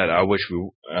that I wish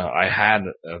I had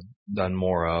done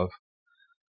more of.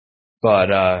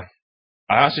 But I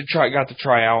also got to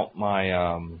try out my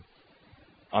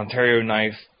Ontario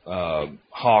Knife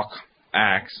Hawk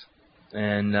axe,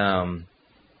 and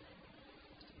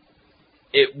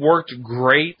it worked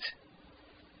great.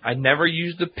 I never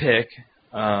used a pick,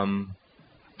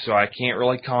 so I can't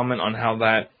really comment on how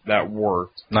that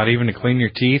worked. Not even to clean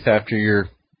your teeth after your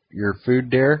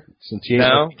food dare, since you ate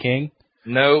like the king?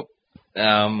 Nope.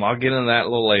 I'll get into that a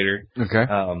little later. Okay.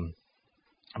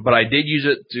 But I did use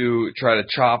it to try to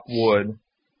chop wood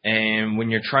And when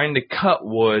you're trying to cut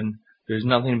wood, there's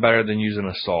nothing better than using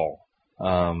a saw.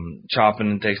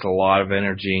 Chopping takes a lot of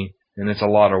energy, and it's a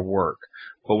lot of work.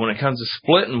 But when it comes to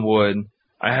splitting wood,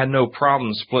 I had no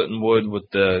problem splitting wood with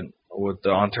the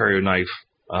Ontario knife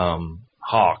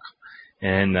Hawk,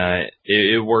 and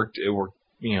it worked. It worked,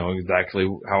 exactly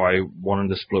how I wanted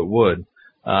to split wood.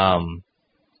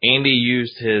 Andy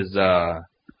used his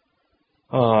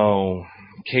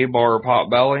K-bar pot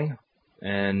belly,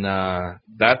 and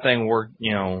that thing worked,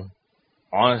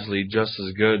 honestly just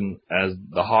as good as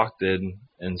the Hawk did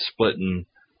in splitting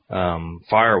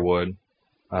firewood.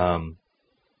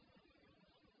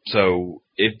 So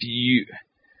if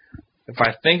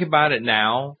I think about it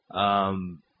now,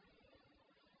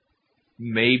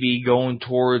 maybe going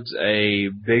towards a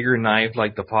bigger knife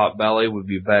like the Potbelly would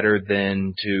be better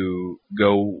than to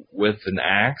go with an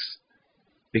axe,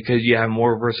 because you have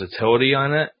more versatility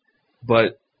on it,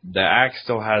 but the axe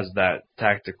still has that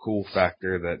tactical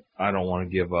factor that I don't want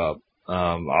to give up.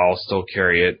 I'll still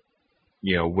carry it,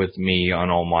 with me on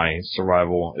all my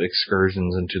survival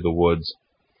excursions into the woods.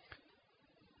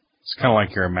 It's kind of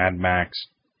like you're a Mad Max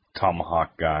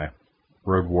tomahawk guy,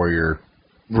 road warrior.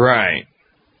 Right.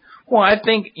 Well, I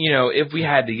think, if we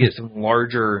had to get some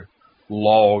larger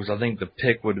logs, I think the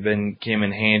pick would have came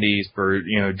in handy for,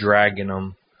 dragging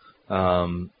them.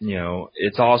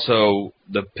 It's also,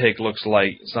 the pick looks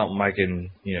like something I can,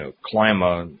 climb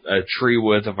a tree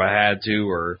with if I had to,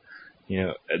 or,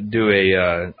 do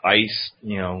a ice,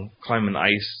 climb an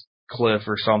ice cliff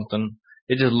or something.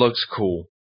 It just looks cool.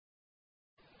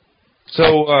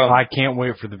 So I can't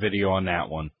wait for the video on that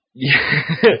one.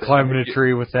 Climbing a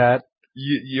tree with that.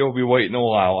 You'll be waiting a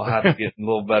while. I'll have to get in a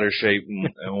little better shape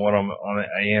than what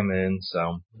I am in.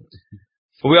 So,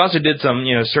 but we also did some,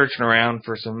 searching around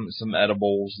for some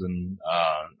edibles, and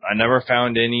I never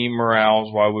found any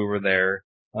morels while we were there.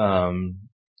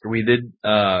 We did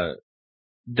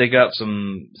dig up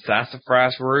some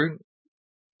sassafras root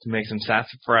to make some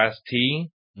sassafras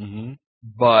tea. Mm-hmm.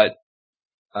 But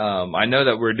I know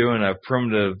that we're doing a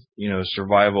primitive,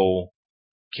 survival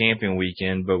camping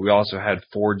weekend, but we also had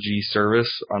 4G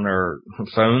service on our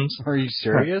phones. Are you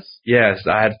serious? Yes,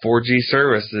 I had 4G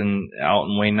service out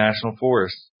in Wayne National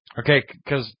Forest. Okay,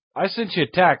 because I sent you a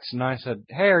text and I said,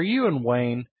 "Hey, are you in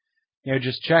Wayne?"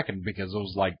 Just checking, because it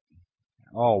was like,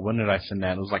 when did I send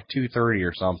that? It was like 2:30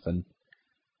 or something.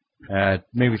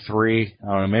 Maybe 3. I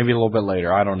don't know. Maybe a little bit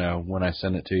later. I don't know when I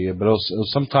sent it to you, but it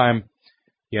was sometime,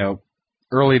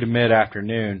 early to mid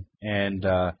afternoon, and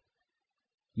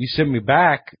you sent me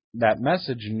back that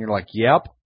message, and you're like, "Yep,"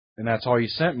 and that's all you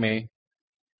sent me.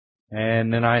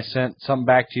 And then I sent something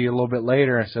back to you a little bit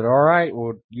later. I said, "All right,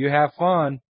 well, you have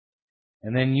fun."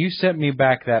 And then you sent me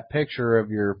back that picture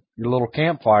of your little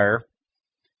campfire.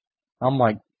 I'm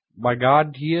like, by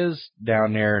God, he is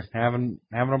down there having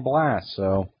a blast.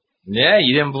 So yeah,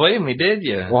 you didn't believe me, did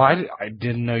you? Well, I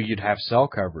didn't know you'd have cell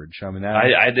coverage. I mean,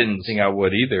 I didn't think I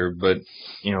would either, but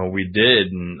we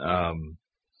did. And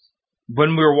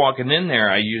when we were walking in there,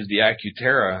 I used the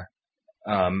Accuterra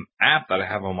app that I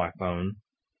have on my phone,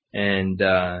 and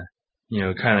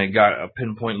kind of got a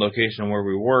pinpoint location where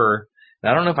we were.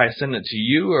 And I don't know if I sent it to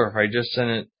you or if I just sent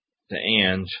it to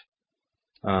Ange.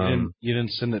 You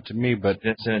didn't send it to me, but I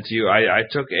didn't send it to you. I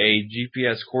took a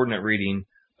GPS coordinate reading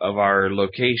of our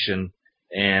location,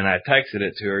 and I texted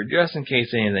it to her just in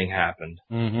case anything happened.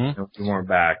 Mm-hmm. If we weren't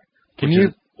back. Which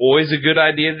is always a good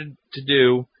idea to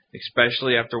do,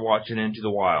 especially after watching Into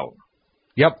the Wild.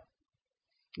 Yep.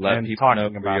 Let people know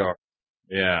where you are.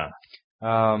 Yeah.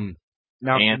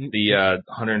 Now, and the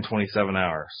 127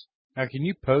 hours. Now, can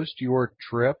you post your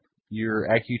trip, your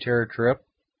Accuterra trip?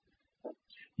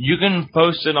 You can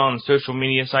post it on social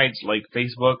media sites like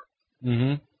Facebook.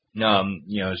 Mm-hmm.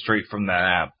 Straight from that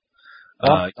app.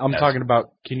 I'm talking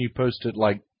about, can you post it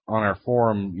like on our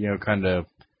forum, kind of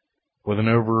with an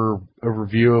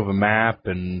overview of a map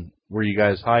and where you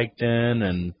guys hiked in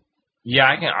and yeah,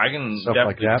 I can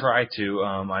definitely like try to.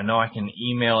 I know I can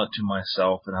email it to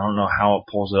myself, and I don't know how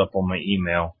it pulls it up on my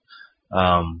email.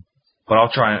 But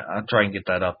I'll try and get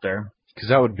that up there. Because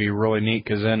that would be really neat,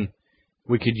 because then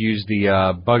we could use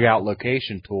the bug out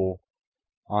location tool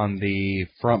on the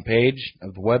front page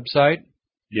of the website.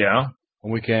 Yeah.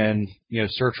 And we can,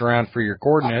 search around for your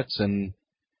coordinates, and,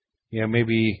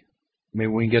 maybe we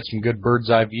can get some good bird's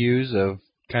eye views of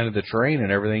kind of the terrain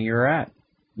and everything you're at.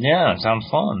 Yeah, it sounds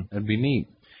fun. That'd be neat.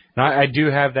 And I do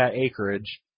have that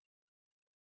acreage.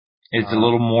 It's a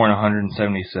little more than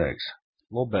 176.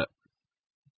 A little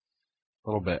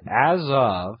bit. As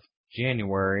of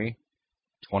January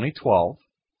 2012,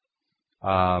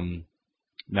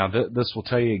 now this will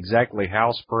tell you exactly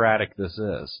how sporadic this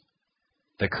is.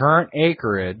 the current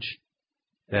acreage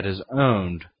that is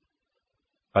owned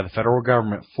by the federal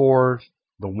government for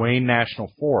the Wayne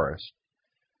National Forest,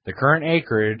 the current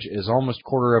acreage is almost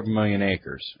 250,000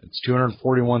 acres. It's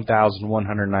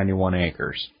 241,191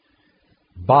 acres.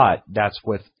 But that's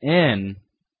within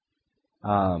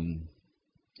a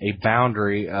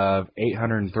boundary of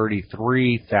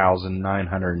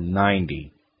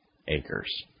 833,990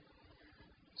 acres.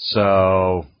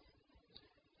 So,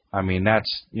 I mean,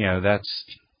 that's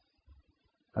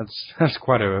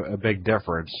quite a big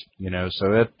difference,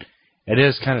 so it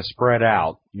is kind of spread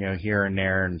out, here and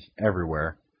there and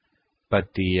everywhere.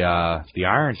 But the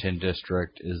Ironton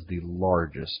district is the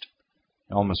largest,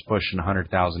 almost pushing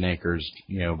 100,000 acres,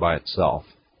 by itself.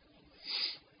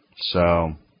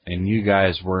 So, and you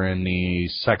guys were in the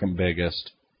second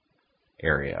biggest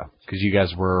area, because you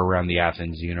guys were around the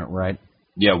Athens unit, right?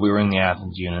 Yeah, we were in the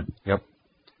Athens unit. Yep.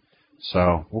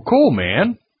 So, well, cool,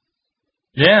 man.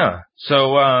 Yeah.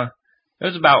 So, it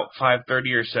was about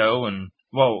 5:30 or so, and,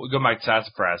 well, we go back to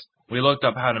sassafras. We looked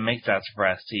up how to make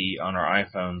sassafras tea on our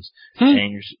iPhones,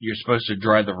 and you're supposed to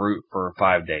dry the root for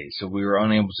 5 days. So we were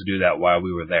unable to do that while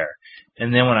we were there.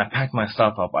 And then when I packed my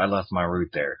stuff up, I left my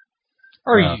root there.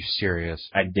 Are you serious?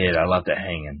 I did. I left it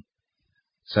hanging.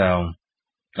 So,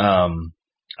 I'll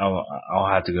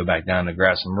have to go back down to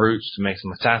grab some roots to make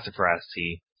some sassafras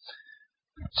tea.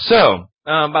 So,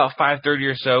 about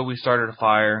 5:30 or so, we started a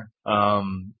fire.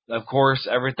 Of course,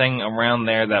 everything around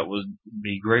there that would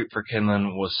be great for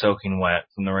kindling was soaking wet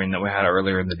from the rain that we had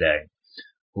earlier in the day.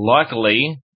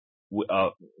 Luckily,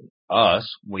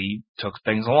 we took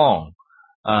things along.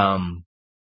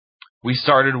 We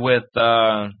started with,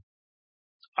 a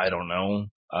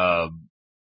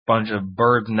bunch of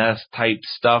bird's nest type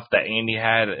stuff that Andy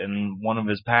had in one of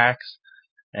his packs.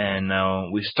 And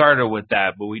we started with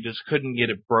that, but we just couldn't get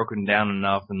it broken down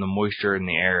enough in the moisture in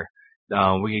the air.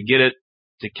 We could get it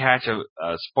to catch a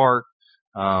spark,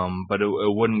 but it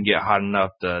wouldn't get hot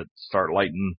enough to start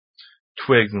lighting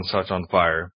twigs and such on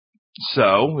fire.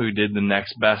 So we did the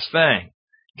next best thing.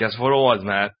 Guess what it was,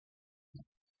 Matt?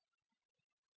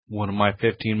 One of my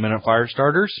 15-minute fire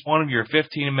starters? One of your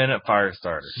 15-minute fire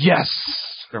starters. Yes!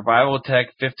 Survival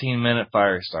Tech 15-minute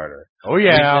fire starter. Oh,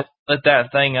 yeah. We lit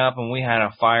that thing up, and we had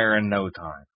a fire in no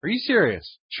time. Are you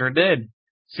serious? Sure did.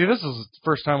 See, this is the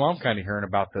first time I'm kind of hearing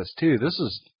about this, too. This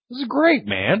is great,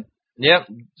 man. Yep.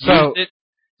 So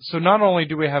not only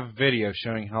do we have a video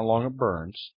showing how long it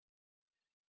burns,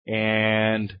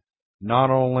 and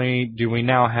not only do we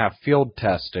now have field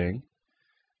testing,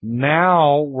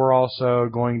 now we're also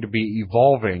going to be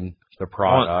evolving the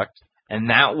product. And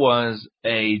that was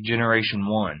a Generation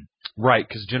 1. Right,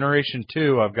 because Generation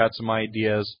 2, I've got some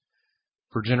ideas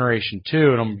for Generation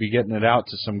 2, and I'm going to be getting it out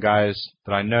to some guys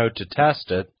that I know to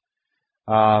test it.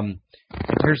 And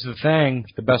here's the thing,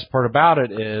 the best part about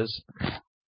it is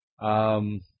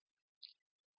we're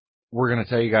going to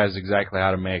tell you guys exactly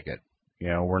how to make it.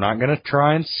 We're not going to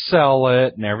try and sell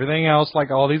it and everything else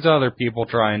like all these other people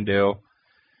try and do.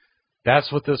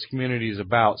 That's what this community is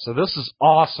about. So this is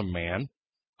awesome, man.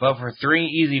 But for 3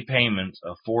 easy payments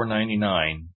of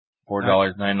 $4.99,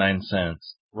 $4.99,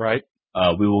 right?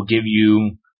 We will give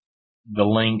you the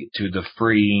link to the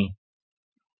free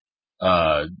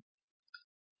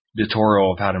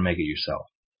tutorial of how to make it yourself.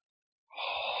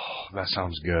 Oh, that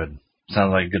sounds good.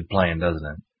 Sounds like a good plan, doesn't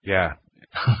it? Yeah.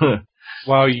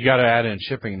 Well, you got to add in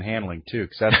shipping and handling too,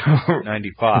 because that's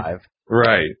 $95.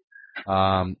 Right.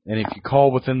 And if you call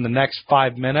within the next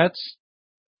 5 minutes,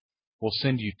 we'll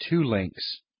send you 2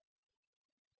 links.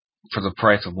 For the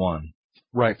price of one.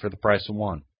 Right, for the price of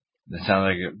one. That sounds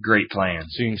like a great plan.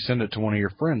 So you can send it to one of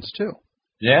your friends, too.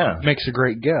 Yeah. Makes a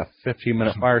great gift.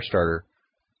 15-minute fire starter.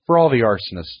 For all the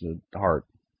arsonists at heart.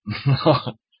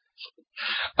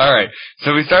 All right.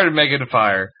 So we started making a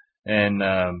fire. And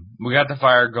we got the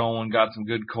fire going, got some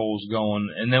good coals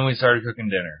going. And then we started cooking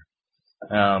dinner.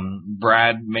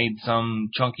 Brad made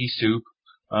some chunky soup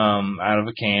out of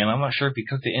a can. I'm not sure if he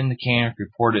cooked it in the can or if he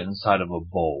poured it inside of a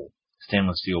bowl.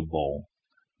 Stainless steel bowl,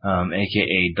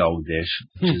 aka dog dish,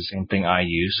 which is the same thing I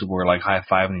use. So we're like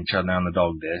high-fiving each other on the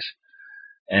dog dish.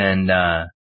 And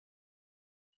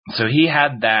so he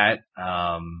had that.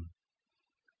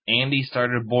 Andy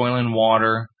started boiling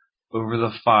water over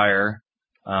the fire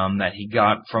that he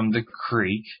got from the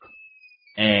creek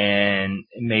and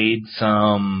made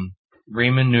some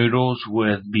ramen noodles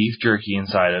with beef jerky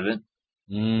inside of it.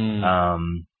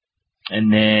 And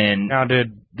then... Now,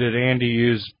 did Andy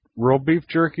use real beef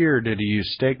jerky, or did he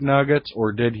use steak nuggets,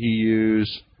 or did he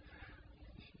use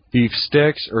beef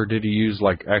sticks, or did he use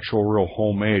like actual real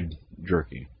homemade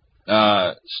jerky?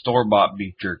 Store-bought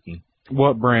beef jerky.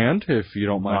 What brand, if you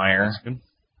don't mind Meyer. asking?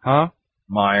 Huh?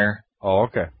 Meyer. Oh,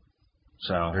 okay.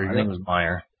 So Very I think good. it was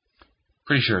Meyer.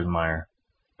 Pretty sure it was Meyer.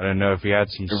 I didn't know if you had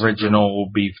some Original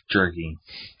beef jerky.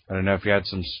 I don't know if you had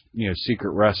some,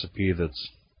 secret recipe that's,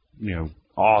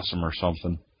 awesome or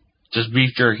something. Just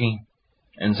beef jerky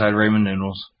inside ramen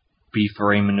noodles. Beef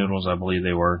ramen noodles, I believe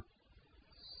they were.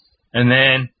 And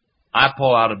then I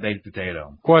pull out a baked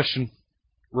potato. Question,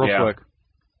 real quick.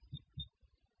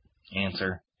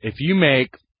 Answer. If you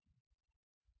make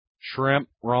shrimp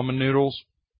ramen noodles,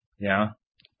 Yeah.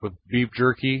 with beef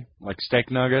jerky, like steak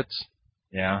nuggets,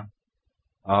 Yeah.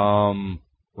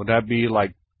 would that be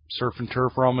like surf and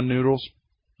turf ramen noodles?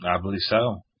 I believe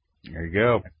so. There you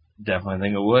go. Definitely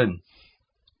think it would.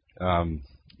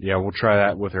 Yeah, we'll try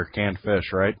that with our canned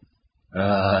fish, right?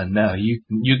 No, you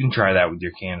can try that with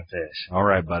your canned fish. All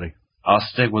right, buddy. I'll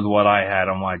stick with what I had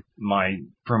on my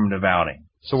primitive outing.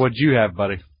 So what'd you have,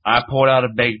 buddy? I pulled out a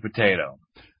baked potato.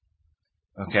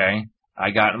 Okay?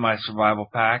 I got in my survival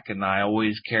pack, and I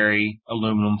always carry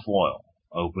aluminum foil.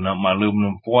 Open up my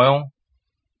aluminum foil,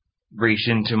 reach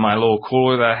into my little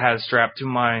cooler that I had strapped to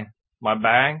my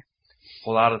bag,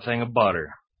 pull out a thing of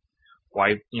butter.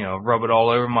 Rub it all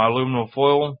over my aluminum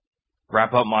foil,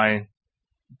 wrap up my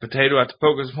potato, have to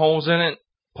poke some holes in it,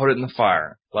 put it in the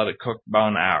fire, let it cook about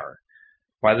an hour.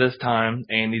 By this time,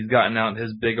 Andy's gotten out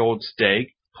his big old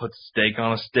steak, puts the steak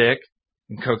on a stick,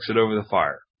 and cooks it over the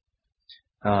fire.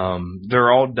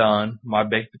 They're all done. My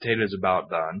baked potato is about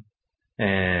done.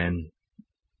 And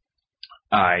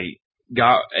I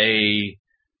got a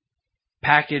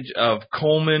package of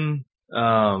Coleman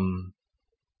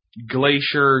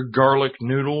Glacier garlic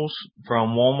noodles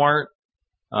from Walmart.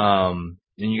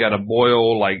 And you got to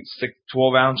boil like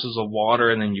 12 ounces of water,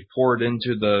 and then you pour it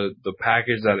into the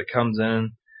package that it comes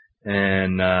in,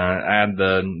 and add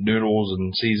the noodles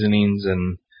and seasonings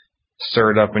and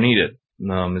stir it up and eat it.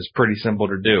 It's pretty simple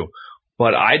to do.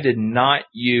 But I did not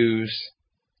use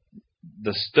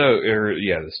the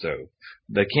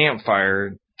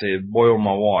campfire to boil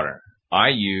my water. I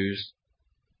used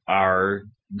our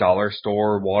dollar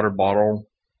store water bottle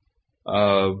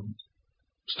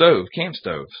camp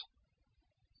stoves.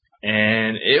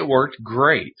 And it worked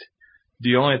great.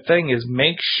 The only thing is,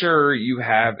 make sure you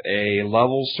have a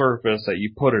level surface that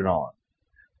you put it on.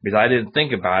 Because I didn't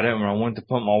think about it. When I went to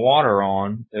put my water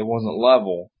on, it wasn't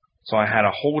level. So I had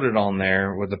to hold it on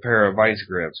there with a pair of vice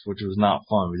grips, which was not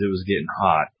fun because it was getting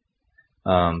hot.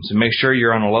 So make sure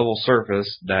you're on a level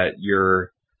surface, that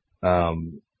your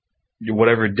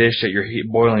whatever dish that you're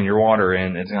boiling your water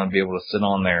in is going to be able to sit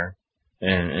on there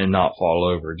and not fall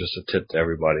over. Just a tip to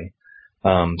everybody.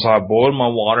 So I boiled my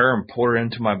water and poured it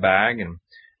into my bag, and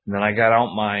then I got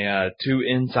out my 2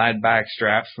 inside back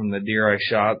straps from the deer I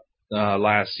shot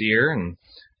last year, and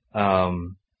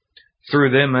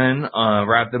threw them in,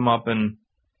 wrapped them up in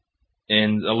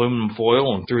aluminum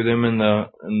foil, and threw them in the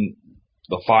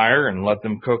fire and let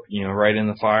them cook, right in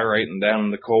the fire, right and down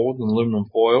in the coals in aluminum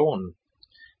foil, and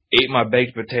ate my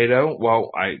baked potato. Well,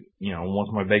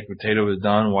 once my baked potato was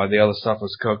done, while the other stuff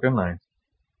was cooking, I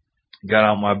got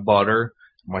out my butter,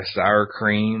 my sour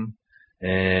cream,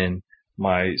 and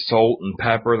my salt and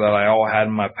pepper that I all had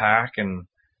in my pack, and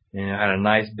I had a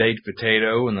nice baked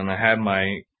potato, and then I had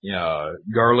my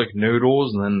garlic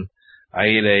noodles, and then I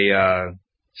ate a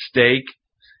steak,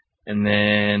 and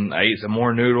then I ate some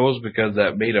more noodles because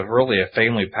that made really a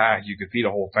family pack. You could feed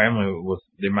a whole family with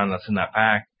the amount that's in that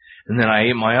pack. And then I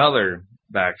ate my other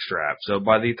back strap. So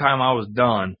by the time I was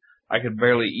done, I could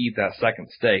barely eat that second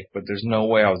steak, but there's no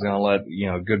way I was going to let,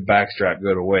 a good backstrap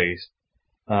go to waste.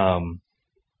 So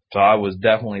I was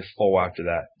definitely full after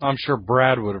that. I'm sure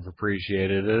Brad would have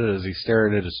appreciated it as he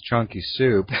stared at his chunky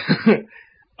soup.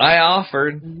 I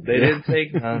offered. They didn't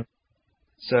take none.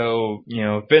 So,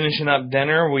 finishing up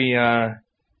dinner, we had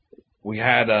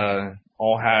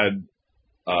all had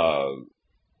a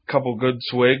couple good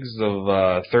swigs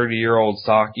of 30-year-old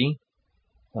sake.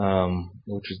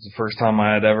 Which was the first time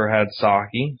I had ever had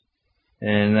sake,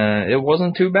 and it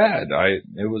wasn't too bad.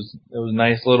 It was a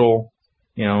nice little,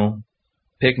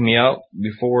 pick me up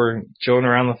before chilling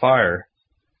around the fire.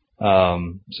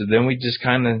 So then we just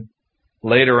kind of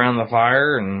laid around the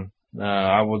fire, and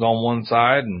I was on one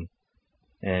side,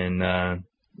 and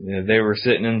they were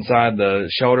sitting inside the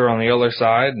shelter on the other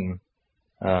side, and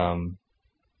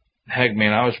heck,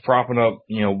 man, I was propping up,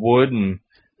 wood and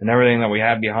everything that we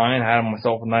had behind. I had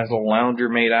myself a nice little lounger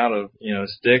made out of,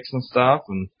 sticks and stuff,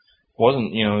 and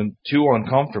wasn't, too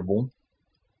uncomfortable.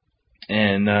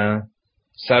 And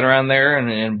sat around there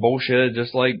and bullshitted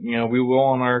just like, we will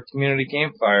on our community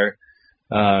campfire,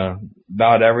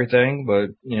 about everything,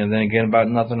 but, then again about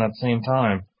nothing at the same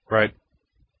time. Right.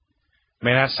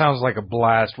 Man, that sounds like a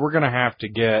blast. We're going to have to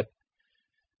get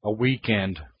a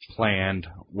weekend planned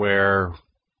where,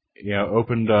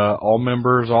 open to all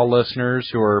members, all listeners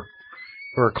who are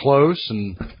close,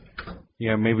 and,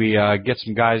 maybe get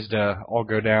some guys to all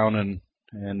go down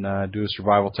and do a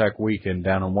Survival Tech weekend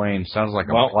down in Wayne. Sounds like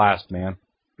a blast, man.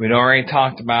 We'd already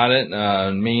talked about it,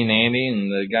 me and Andy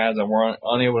and the guys that were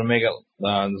unable to make it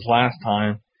this last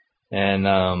time,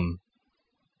 and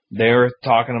they were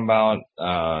talking about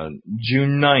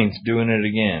June 9th doing it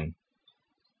again.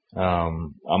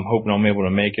 I'm hoping I'm able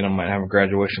to make it. I might have a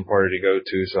graduation party to go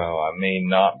to, so I may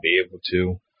not be able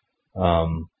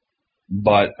to.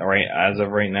 But as of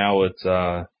right now, it's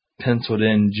penciled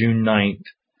in June 9th,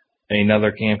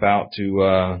 another camp out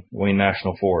to Wayne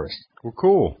National Forest. Well,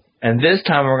 cool. And this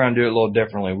time we're going to do it a little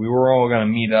differently. We were all going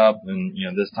to meet up, and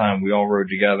this time we all rode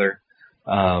together.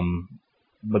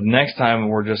 But next time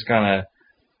we're just going to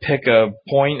pick a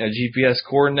point, a GPS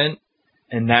coordinate,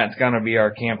 and that's going to be our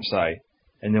campsite.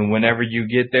 And then whenever you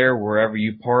get there, wherever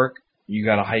you park, you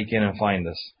got to hike in and find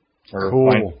us. Or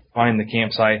cool. Find the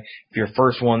campsite. If you're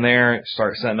first one there,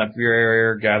 start setting up your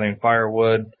area, gathering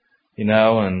firewood,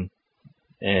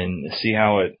 and see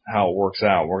how it works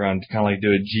out. We're going to kind of like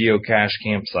do a geocache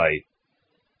campsite.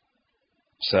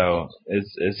 So it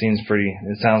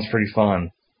sounds pretty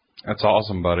fun. That's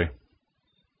awesome, buddy.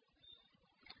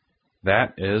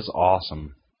 That is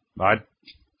awesome. I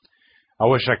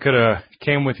wish I could have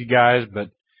came with you guys, but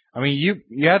I mean,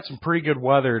 you had some pretty good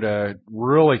weather to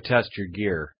really test your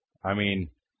gear. I mean,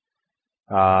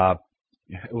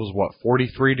 it was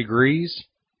 43 degrees?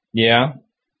 Yeah.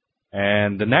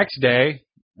 And the next day,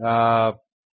 we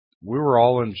were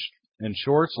all in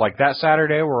shorts. Like that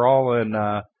Saturday, we're all in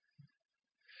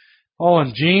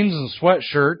jeans and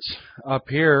sweatshirts up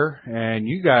here, and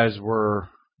you guys were,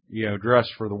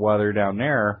 dressed for the weather down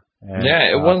there. And, yeah,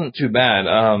 it wasn't too bad.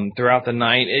 Throughout the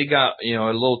night, it got,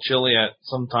 a little chilly at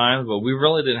some times, but we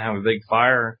really didn't have a big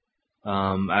fire,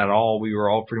 at all. We were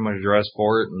all pretty much dressed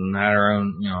for it and had our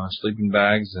own, sleeping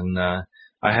bags. And, I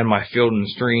had my Field and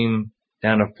Stream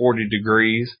down to 40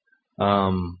 degrees,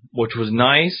 which was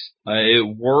nice.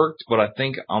 It worked, but I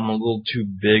think I'm a little too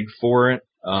big for it.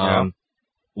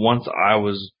 Once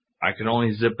I could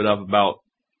only zip it up about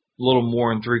a little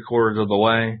more than 3/4 of the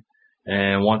way.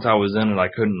 And once I was in it, I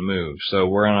couldn't move. So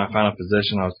when I found a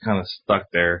position, I was kind of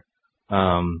stuck there.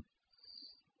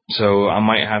 So I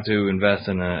might have to invest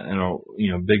in a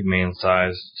big man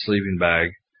size sleeping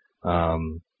bag.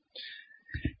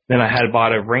 Then I had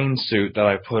bought a rain suit that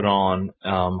I put on,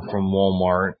 from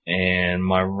Walmart, and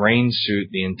my rain suit,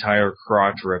 the entire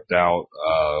crotch ripped out,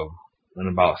 in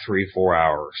about 3-4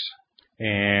 hours.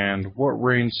 And what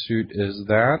rain suit is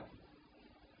that?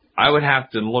 I would have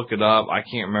to look it up. I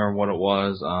can't remember what it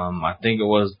was. I think it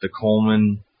was the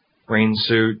Coleman rain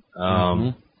suit.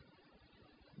 But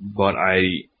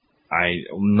I'm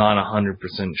not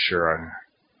 100% sure.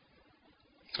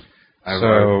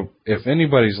 So if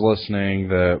anybody's listening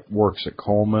that works at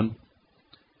Coleman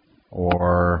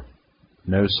or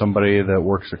knows somebody that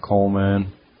works at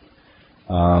Coleman,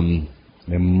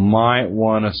 they might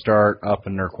want to start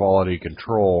upping their quality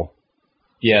control.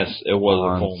 Yes, it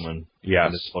was a Coleman. Yes.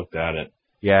 I just looked at it.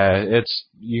 Yeah,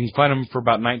 you can find them for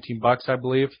about $19, I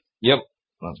believe. Yep.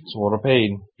 That's what I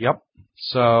paid. Yep.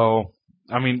 So,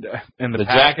 I mean, and the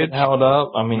jacket held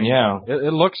up. I mean, yeah.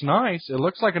 It looks nice. It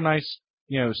looks like a nice,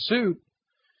 suit.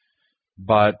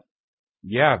 But,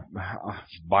 yeah,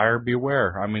 buyer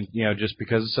beware. I mean, just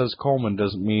because it says Coleman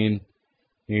doesn't mean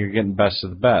you're getting best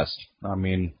of the best. I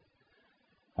mean,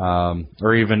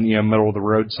 or even, middle of the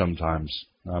road sometimes.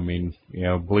 I mean,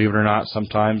 believe it or not,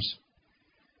 sometimes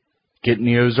getting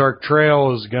the Ozark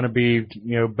Trail is going to be,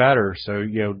 better. So,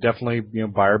 definitely,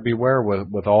 buyer beware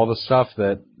with all the stuff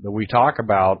that we talk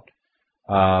about.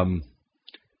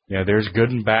 There's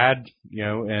good and bad,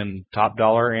 and top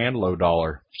dollar and low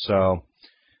dollar. So,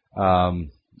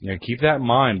 keep that in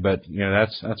mind. But,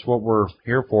 that's what we're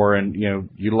here for. And,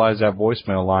 utilize that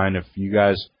voicemail line. If you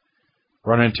guys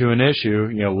run into an issue,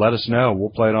 let us know. We'll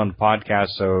play it on the podcast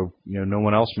so, no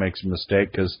one else makes a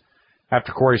mistake. Because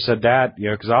after Corey said that,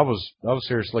 because I was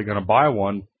seriously going to buy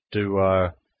one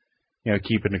to,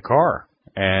 keep in the car.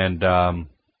 And, I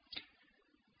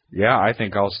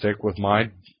think I'll stick with my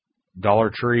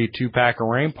Dollar Tree 2-pack of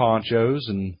rain ponchos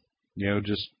and,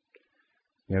 just,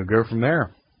 go from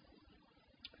there.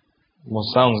 Well,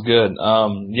 sounds good.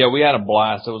 We had a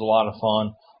blast. It was a lot of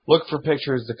fun. Look for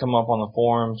pictures to come up on the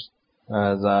forums.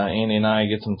 As Andy and I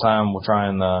get some time, we'll try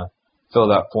and fill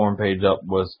that forum page up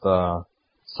with some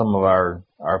of our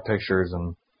pictures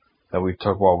and that we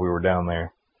took while we were down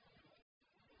there.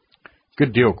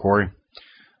 Good deal, Corey.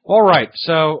 All right,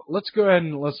 so let's go ahead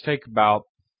and let's take about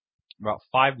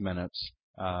 5 minutes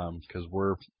because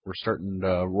we're starting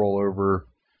to roll over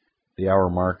the hour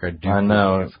mark. I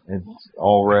know it's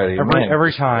already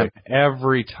every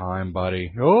time,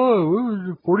 buddy.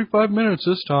 Oh, 45 minutes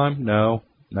this time. No.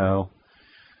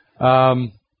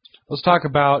 Let's talk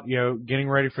about getting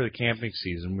ready for the camping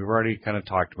season. We've already kind of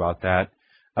talked about that.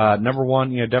 Number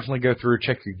one, definitely go through,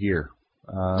 check your gear.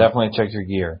 Definitely check your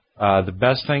gear. The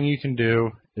best thing you can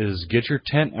do is get your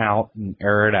tent out and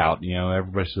air it out.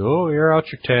 Everybody says, "Oh, air out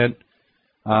your tent."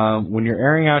 When you're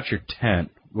airing out your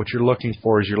tent, what you're looking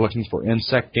for is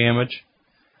insect damage.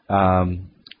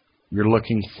 You're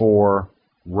looking for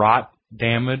rot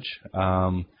damage.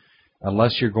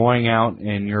 Unless you're going out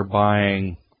and you're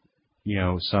buying,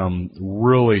 some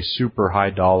really super high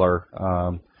dollar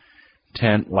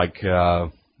tent, like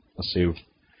let's see,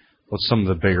 what's some of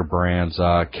the bigger brands?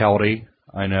 Kelty,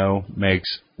 I know,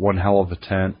 makes one hell of a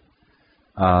tent.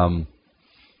 Let's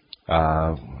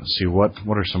see, what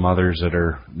are some others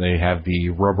they have the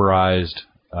rubberized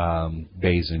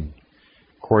basing.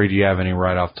 Corey, do you have any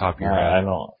right off the top of your head? I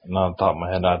don't, not off the top of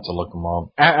my head. I have to look them up.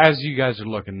 As you guys are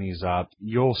looking these up,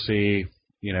 you'll see,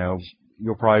 you'll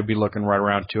probably be looking right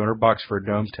around $200 for a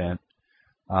dome tent.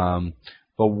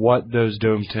 But what those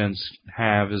dome tents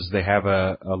have is they have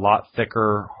a lot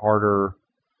thicker, harder,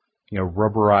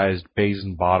 rubberized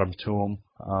basin bottom to them.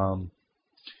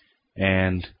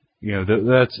 And,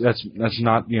 that's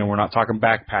not, we're not talking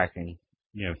backpacking,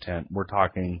 tent. We're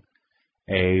talking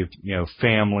a,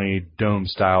 family dome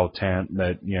style tent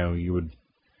that, you would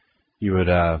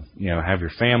have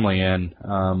your family in.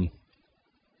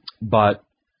 But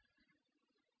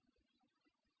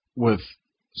with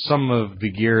some of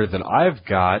the gear that I've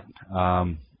got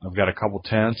a couple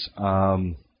tents.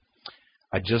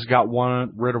 I just got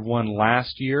rid of one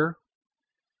last year.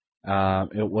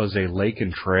 It was a Lake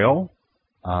and Trail.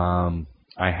 I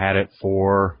had it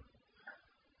for,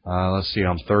 let's see,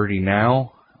 I'm 30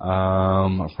 now.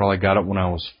 I probably got it when I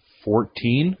was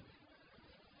 14.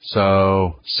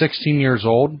 So 16 years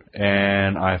old,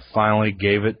 and I finally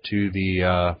gave it to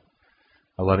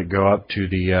I let it go up to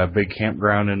the big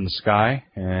campground in the sky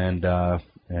and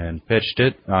pitched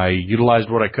it. I utilized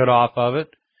what I could off of it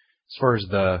as far as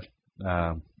the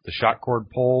shot cord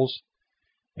poles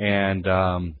and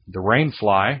the rain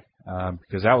fly,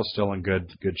 because that was still in good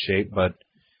shape, but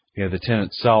the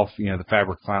tent itself, the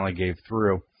fabric finally gave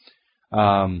through.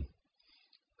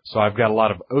 So I've got a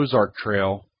lot of Ozark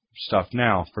Trail stuff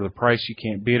now. For the price, you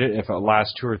can't beat it. If it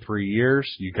lasts 2 or 3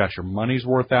 years, you got your money's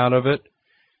worth out of it.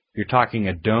 You're talking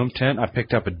a dome tent. I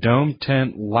picked up a dome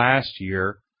tent last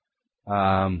year,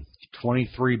 $23,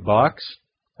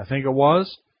 I think it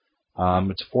was.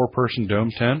 It's a 4-person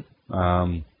dome tent.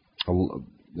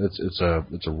 It's a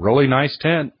really nice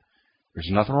tent. There's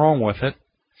nothing wrong with it.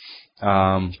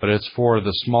 But it's for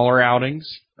the smaller outings.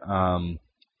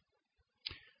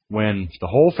 When the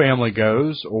whole family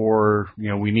goes, or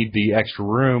we need the extra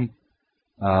room,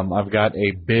 I've got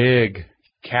a big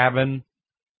cabin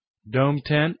dome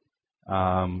tent.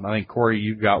 I think Corey,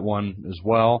 you've got one as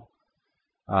well.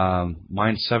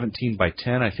 Mine's 17 by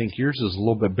 10. I think yours is a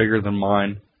little bit bigger than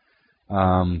mine.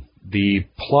 The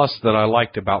plus that I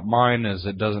liked about mine is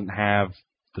it doesn't have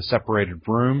the separated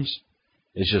rooms.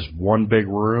 It's just one big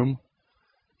room,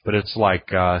 but it's like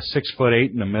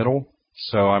 6'8" in the middle.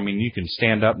 So I mean, you can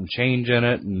stand up and change in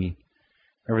it and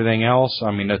everything else. I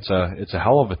mean, it's a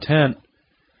hell of a tent.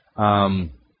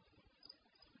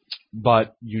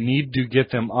 But you need to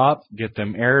get them up, get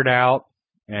them aired out,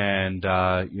 and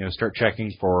start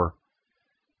checking for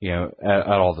at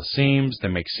all the seams. They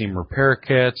make seam repair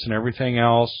kits and everything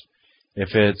else.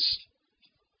 If it's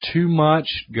too much,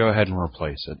 go ahead and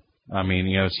replace it. I mean,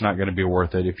 it's not going to be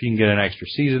worth it. If you can get an extra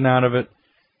season out of it,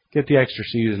 get the extra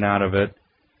season out of it.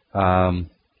 I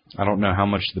don't know how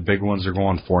much the big ones are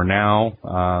going for now.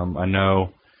 I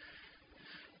know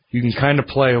you can kind of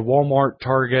play a Walmart,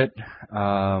 Target,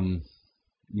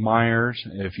 Myers,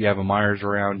 if you have a Myers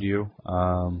around you,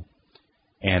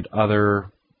 and other,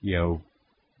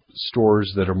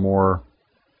 stores that are more,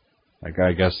 like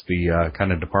I guess the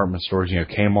kind of department stores,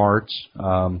 Kmart's.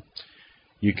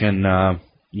 You can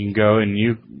go and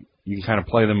you can kind of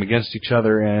play them against each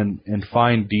other and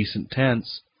find decent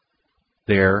tents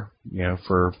there,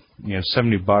 for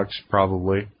 $70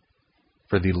 probably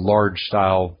for the large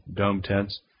style dome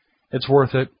tents. It's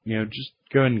worth it. Just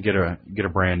go and get a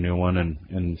brand new one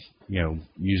and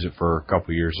use it for a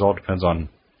couple of years. It all depends on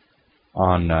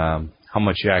how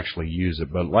much you actually use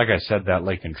it. But like I said, that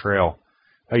Lake and Trail,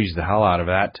 I used the hell out of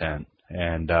that tent,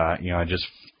 and I just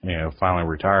finally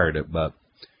retired it. But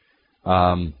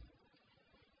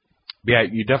Yeah,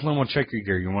 you definitely want to check your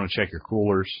gear. You want to check your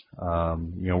coolers.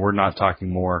 We're not talking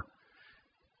more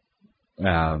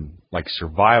like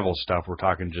survival stuff. We're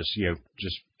talking just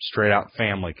straight out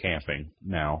family camping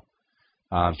now.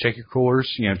 Check your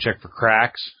coolers. Check for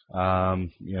cracks.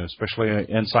 Especially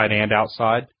inside and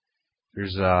outside. If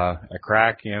there's a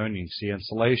crack, and you can see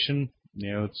insulation.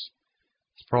 It's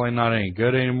probably not any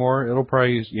good anymore. It'll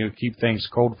probably keep things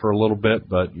cold for a little bit,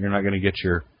 but you're not going to get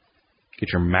your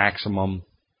maximum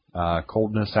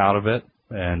coldness out of it.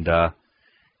 And there's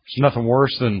nothing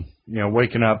worse than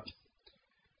waking up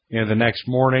the next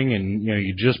morning and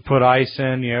you just put ice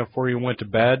in before you went to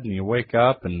bed, and you wake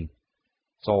up and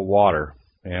it's all water,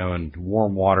 and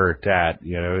warm water at that.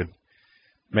 It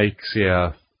makes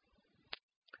you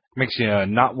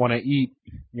not want to eat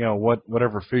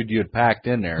whatever food you had packed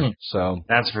in there. So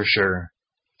that's for sure.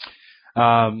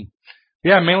 Yeah,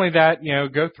 mainly that.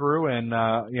 Go through and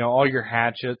all your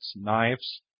hatchets,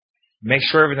 knives. Make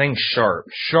sure everything's sharp.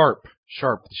 Sharp.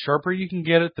 The sharper you can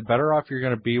get it, the better off you're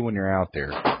going to be when you're out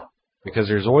there. Because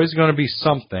there's always going to be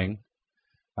something,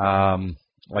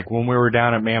 like when we were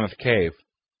down at Mammoth Cave.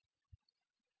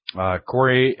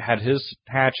 Corey had his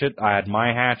hatchet, I had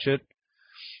my hatchet,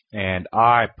 and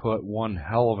I put one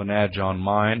hell of an edge on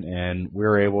mine, and we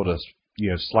were able to,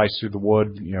 slice through the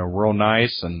wood, real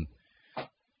nice, and,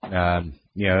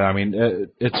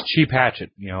 it's a cheap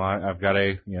hatchet. I've got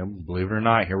believe it or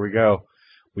not, here we go.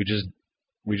 We just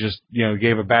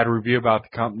gave a bad review about the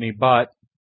company, but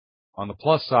on the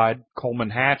plus side, Coleman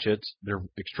hatchets, they're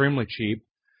extremely cheap,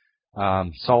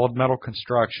 solid metal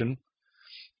construction,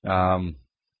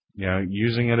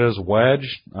 using it as a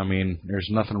wedge, there's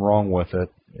nothing wrong with it,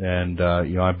 and,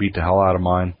 I beat the hell out of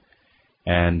mine,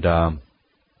 and,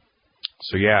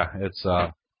 so yeah, it's,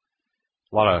 a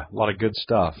lot of good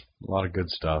stuff,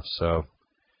 so,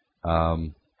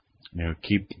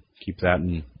 keep that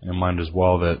in mind as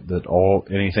well, that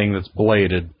anything that's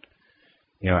bladed,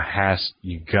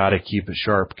 you gotta keep it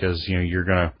sharp, because, you're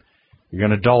gonna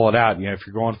dull it out. If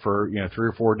you're going for, 3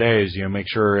 or 4 days, make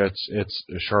sure it's as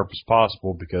sharp as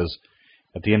possible, because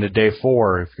at the end of day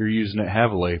 4, if you're using it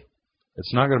heavily,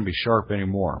 it's not gonna be sharp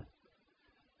anymore.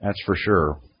 That's for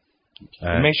sure.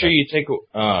 Make sure you take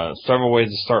several ways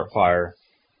to start fire,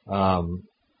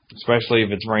 especially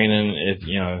if it's raining. If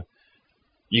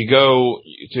you go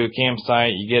to a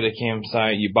campsite, you get a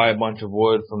campsite, you buy a bunch of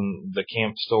wood from the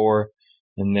camp store,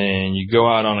 and then you go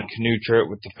out on a canoe trip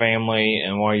with the family,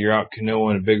 and while you're out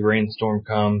canoeing, a big rainstorm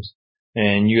comes,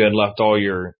 and you had left all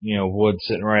your, wood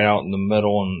sitting right out in the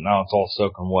middle, and now it's all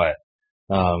soaking wet.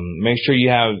 Make sure you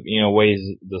have, ways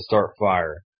to start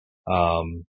fire.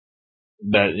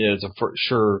 That is a for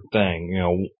sure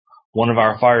thing. One of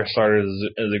our fire starters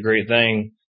is a great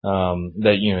thing,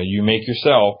 that, you make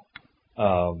yourself,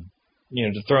 to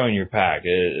throw in your pack.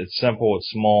 It's simple, it's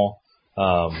small.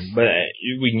 But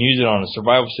we can use it on a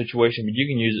survival situation, but you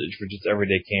can use it for just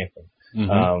everyday camping.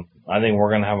 Mm-hmm. I think we're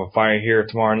going to have a fire here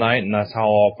tomorrow night, and that's how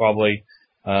I'll probably,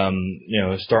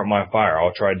 start my fire.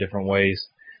 I'll try different ways.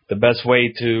 The best way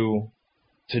to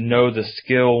know the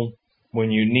skill when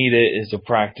you need it is to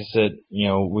practice it,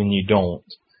 when you don't.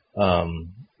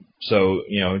 So,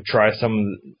 try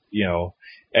some,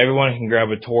 everyone can grab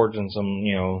a torch and some,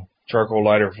 charcoal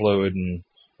lighter fluid and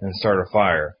start a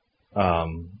fire.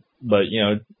 But,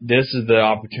 this is the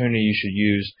opportunity you should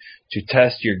use to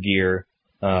test your gear,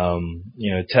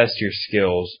 test your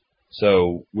skills.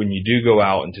 So when you do go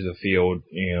out into the field,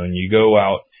 and you go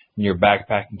out in your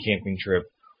backpacking camping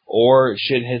trip, or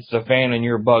shit hits the fan and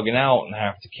you're bugging out and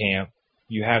have to camp,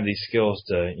 you have these skills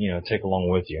to, take along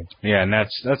with you. Yeah, and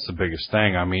that's the biggest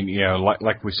thing.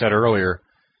 Like we said earlier,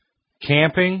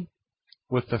 camping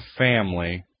with the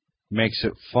family makes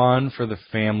it fun for the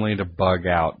family to bug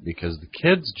out, because the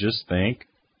kids just think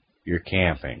you're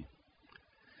camping.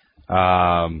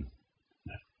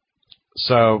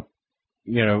 So,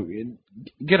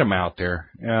 get them out there.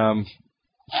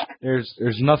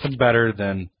 There's nothing better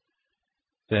than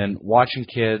watching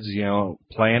kids,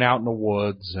 playing out in the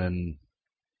woods and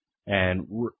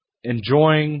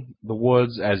enjoying the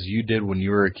woods as you did when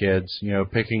you were a kid.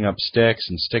 Picking up sticks,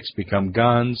 and sticks become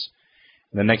guns.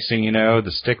 And the next thing you know,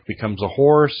 the stick becomes a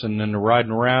horse, and then they're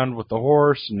riding around with the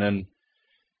horse, and then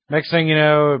next thing you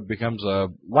know, it becomes a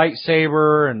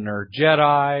lightsaber, and they're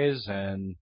Jedis,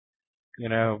 and,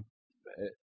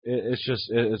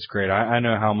 it's great. I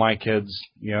know how my kids,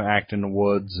 act in the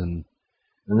woods, and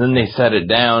then they set it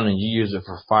down, and you use it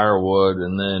for firewood,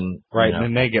 and then... Right, and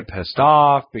then they get pissed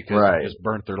off because they just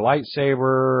burnt their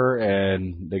lightsaber,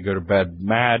 and they go to bed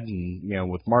mad, and,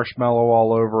 with marshmallow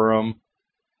all over them.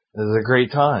 It's a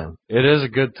great time. It is a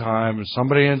good time.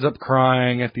 Somebody ends up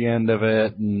crying at the end of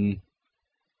it, and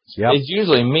Yep. It's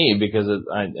usually me because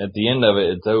at the end of it,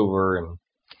 it's over, and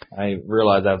I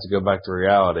realize I have to go back to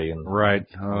reality. And Right.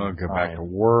 Oh, go back to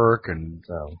work, and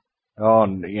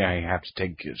and you have to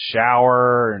take a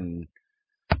shower, and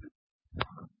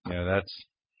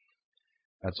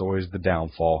that's always the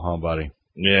downfall, huh, buddy?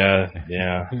 Yeah.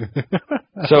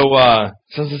 So,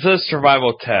 since it says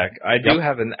survival tech, I do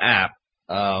have an app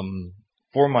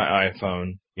for my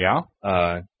iPhone. Yeah.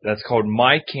 That's called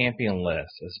My Camping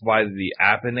List. It's by the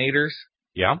Appinators.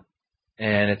 Yeah.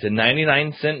 And it's a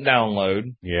 99-cent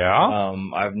download. Yeah.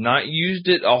 I've not used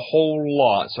it a whole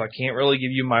lot, so I can't really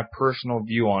give you my personal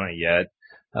view on it yet.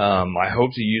 I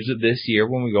hope to use it this year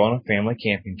when we go on a family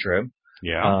camping trip.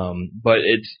 Yeah. But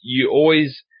you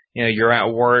always, you're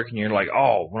at work and you're like,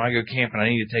 oh, when I go camping, I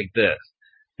need to take this.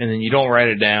 And then you don't write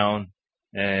it down,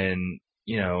 and,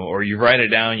 or you write it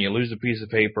down, you lose a piece of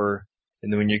paper,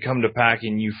 and then when you come to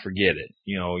packing, you forget it.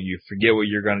 You forget what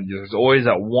you're going to do. There's always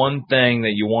that one thing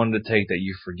that you wanted to take that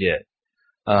you forget.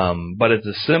 But it's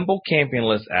a simple camping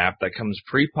list app that comes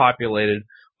pre-populated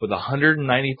with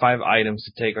 195 items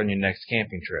to take on your next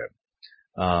camping trip.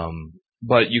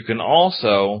 But you can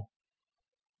also,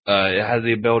 it has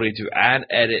the ability to add,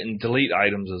 edit, and delete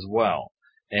items as well.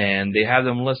 And they have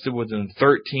them listed within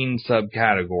 13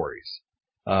 subcategories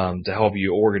to help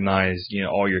you organize,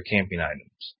 all your camping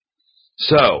items.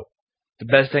 So, the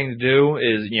best thing to do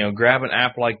is, grab an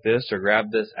app like this or grab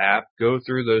this app, go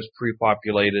through those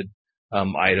pre-populated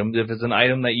items. If it's an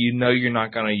item that you're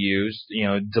not going to use,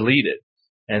 delete it.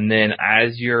 And then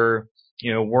as you're,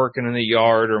 working in the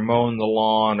yard or mowing the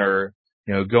lawn or,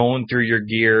 going through your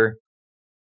gear,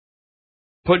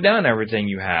 put down everything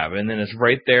you have. And then it's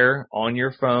right there on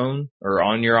your phone or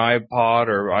on your iPod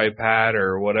or iPad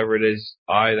or whatever it is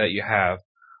that you have.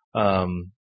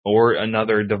 Or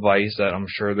another device that I'm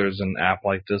sure there's an app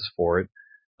like this for it.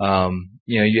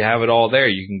 You have it all there.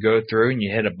 You can go through and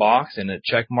you hit a box and it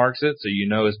check marks it so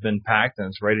it's been packed and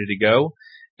it's ready to go.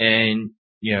 And,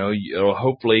 it'll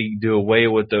hopefully do away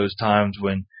with those times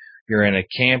when you're in a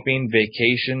camping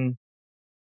vacation,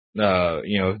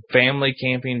 family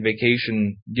camping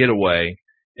vacation getaway,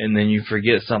 and then you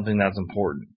forget something that's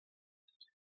important.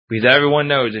 Because everyone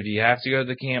knows if you have to go to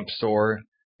the camp store,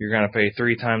 you're going to pay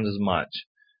 3 times as much.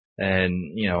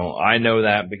 And, I know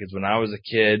that because when I was a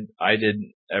kid,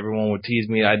 everyone would tease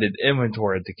me, I did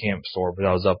inventory at the camp store, but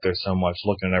I was up there so much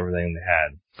looking at everything they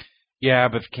had. Yeah,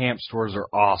 but the camp stores are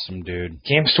awesome, dude.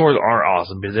 Camp stores are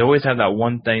awesome because they always have that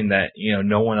one thing that,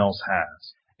 no one else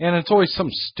has. And it's always some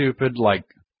stupid, like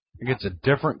it's a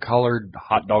different colored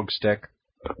hot dog stick.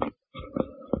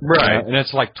 Right. And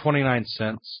it's like 29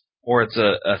 cents. Or it's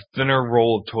a thinner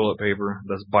roll of toilet paper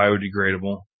that's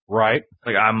biodegradable. Right.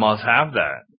 Like, I must have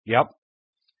that.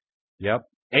 Yep.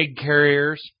 Egg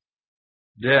carriers.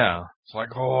 Yeah. It's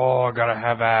like, oh, I gotta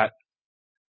have that.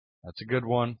 That's a good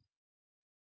one.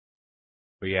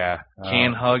 But yeah.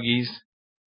 Canned Huggies.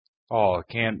 Oh,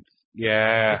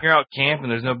 yeah. If you're out camping,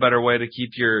 there's no better way to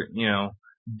keep your,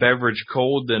 beverage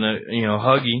cold than a,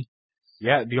 Huggy.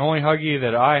 Yeah, the only Huggy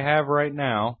that I have right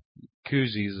now,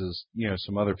 koozies is,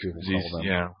 some other people call them.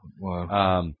 Yeah.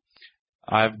 Well.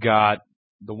 I've got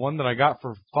the one that I got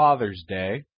for Father's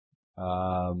Day,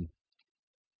 from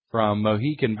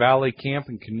Mohican Valley Camp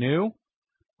and Canoe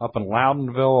up in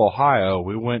Loudonville, Ohio.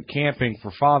 We went camping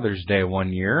for Father's Day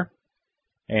one year,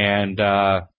 and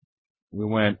we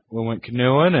went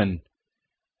canoeing,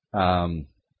 and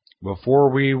before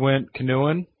we went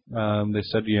canoeing, they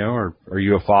said, are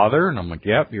you a father? And I'm like,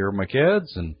 yep, here are my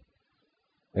kids. And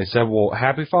they said, well,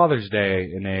 happy Father's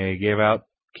Day, and they gave out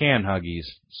can Huggies.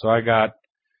 So I got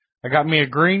me a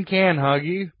green can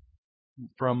Huggy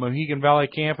from Mohican Valley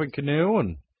Camp and Canoe,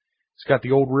 and it's got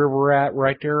the old river rat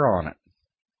right there on it.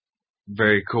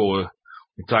 Very cool.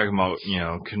 We're talking about,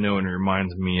 canoeing. It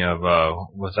reminds me of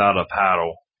Without a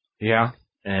Paddle. Yeah.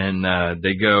 And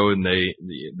they go and they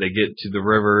get to the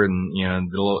river, and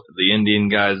the Indian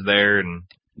guys there, and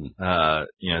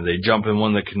they jump in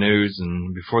one of the canoes,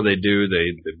 and before they do,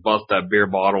 they bust that beer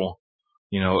bottle,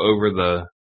 over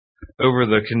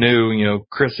the canoe,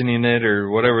 christening it or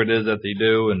whatever it is that they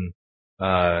do, and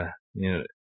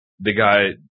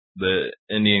the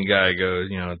Indian guy goes,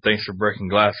 thanks for breaking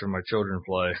glass for my children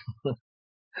play.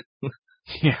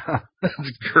 Yeah,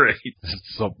 that's great.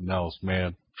 It's something else,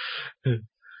 man.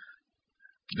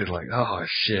 They're like, oh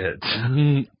shit.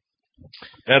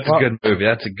 That's a good movie.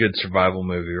 That's a good survival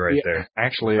movie right there.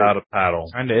 Actually, Without a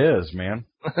Paddle. Kinda is, man.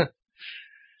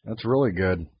 That's really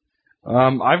good.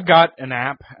 I've got an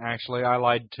app, actually. I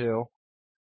lied too.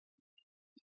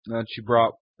 She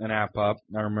brought an app up.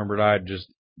 I remembered I had just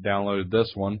downloaded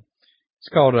this one. It's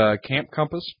called Camp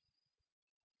Compass.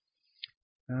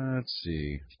 Let's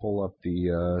see. Pull up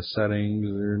the settings.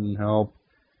 There didn't help.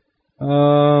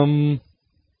 Drone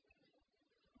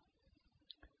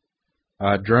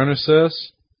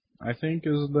Assist, I think,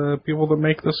 is the people that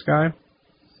make this guy.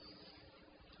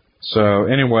 So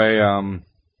anyway,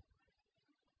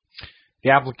 the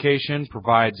application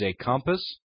provides a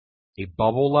compass, a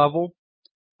bubble level,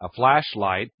 a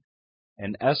flashlight,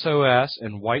 an SOS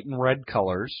in white and red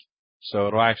colors, so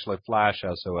it'll actually flash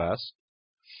SOS,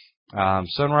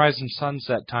 sunrise and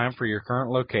sunset time for your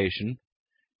current location,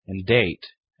 and date.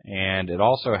 And it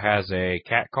also has a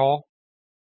cat call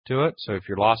to it, so if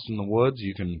you're lost in the woods,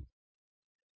 you can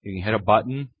hit a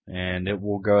button, and it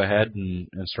will go ahead and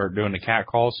start doing the cat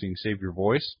call, so you can save your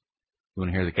voice. You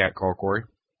want to hear the cat call, Corey?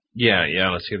 Yeah,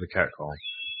 let's hear the cat call.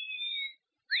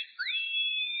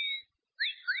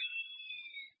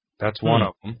 That's one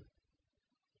of them.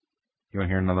 You want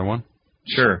to hear another one?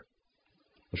 Sure.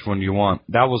 Which one do you want?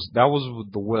 That was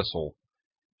with the whistle.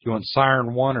 Do you want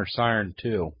Siren 1 or Siren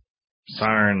 2?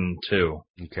 Siren 2.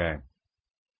 Okay.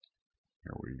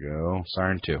 Here we go.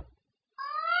 Siren 2.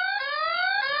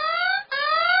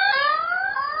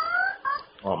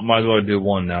 Well, might as well do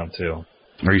 1 now, too.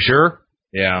 Are you sure?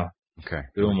 Yeah. Okay.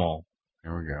 Do them all.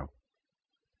 Here we go.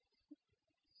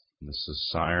 This is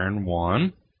Siren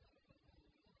 1.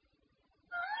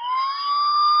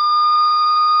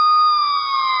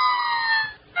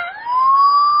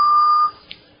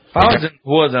 If I was in the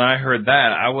woods and I heard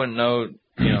that, I wouldn't know,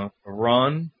 to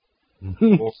run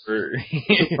or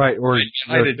right, or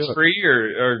hide a tree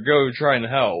or go try and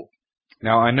help.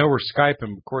 Now, I know we're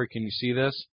Skyping, but Corey, can you see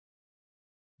this?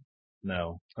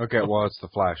 No. Okay, well, it's the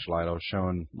flashlight. I was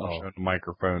showing the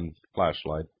microphone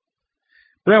flashlight.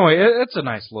 But anyway, it's a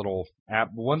nice little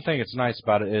app. One thing that's nice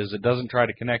about it is it doesn't try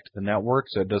to connect to the network,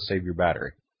 so it does save your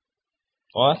battery.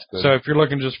 Well, that's good. So if you're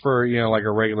looking just for, like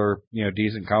a regular,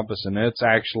 decent compass, and it's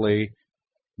actually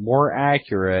more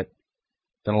accurate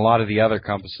than a lot of the other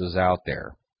compasses out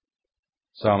there.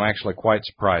 So I'm actually quite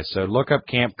surprised. So look up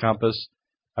Camp Compass.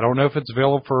 I don't know if it's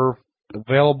available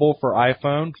for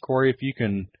iPhone. Corey, if you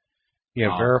can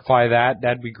verify that,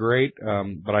 that'd be great.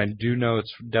 But I do know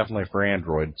it's definitely for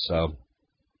Android. So,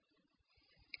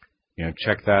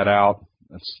 check that out.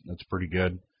 That's pretty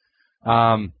good.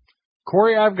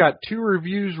 Corey, I've got 2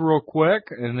 reviews real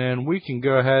quick, and then we can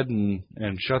go ahead and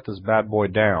shut this bad boy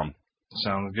down.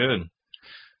 Sounds good.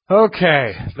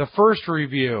 Okay, the first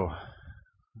review.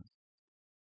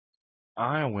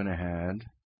 I went ahead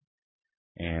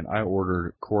and I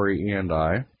ordered Corey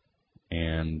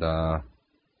and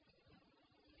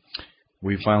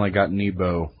we finally got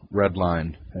Nebo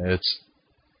Redline. It's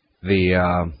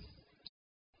the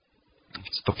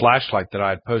flashlight that I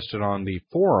had posted on the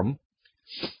forum.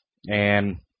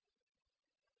 And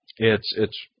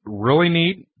it's really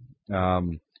neat.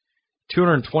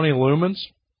 220 lumens,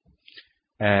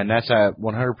 and that's at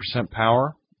 100%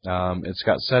 power. It's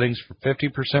got settings for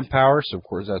 50% power, so of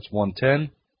course that's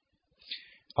 110.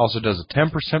 Also does a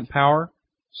 10% power,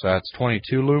 so that's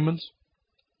 22 lumens,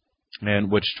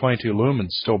 and which 22 lumens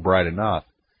is still bright enough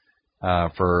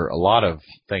for a lot of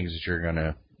things that you're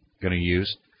gonna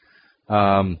use.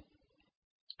 It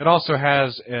also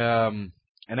has an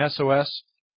SOS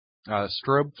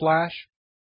strobe flash.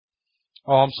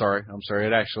 Oh, I'm sorry.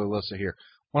 It actually lists it here.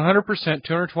 100%,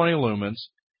 220 lumens.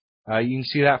 You can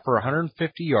see that for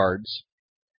 150 yards,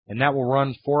 and that will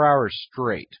run 4 hours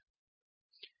straight.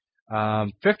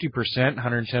 50%,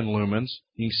 110 lumens.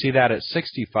 You can see that at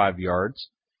 65 yards.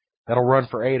 That'll run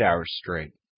for 8 hours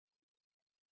straight.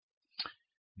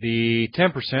 The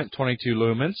 10%, 22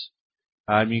 lumens.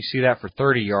 You can see that for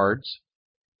 30 yards.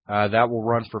 That will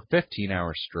run for 15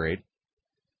 hours straight.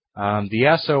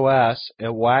 The SOS, it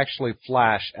will actually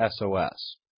flash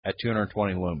SOS at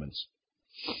 220 lumens.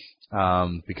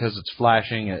 Because it's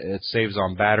flashing, it saves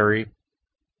on battery.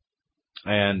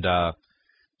 And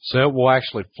so it will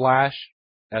actually flash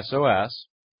SOS.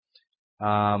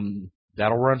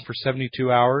 That'll run for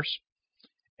 72 hours.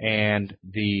 And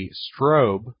the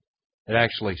strobe, it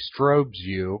actually strobes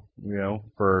you,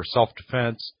 for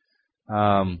self-defense,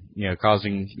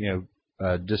 causing,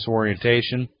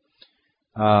 disorientation.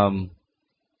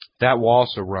 That will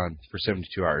also run for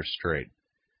 72 hours straight.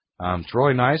 It's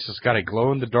really nice. It's got a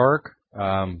glow-in-the-dark,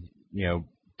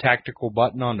 tactical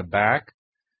button on the back.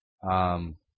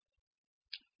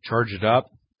 Charge it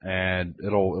up, and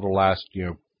it'll last,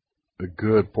 a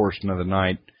good portion of the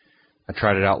night. I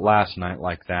tried it out last night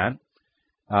like that.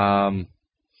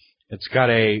 It's got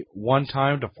a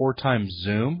 1x to 4x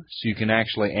zoom, so you can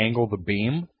actually angle the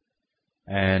beam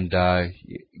and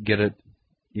get it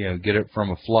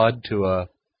from a flood to a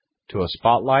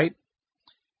spotlight.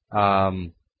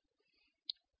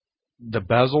 the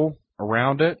bezel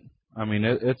around it, I mean,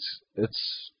 it's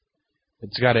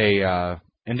got a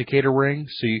indicator ring,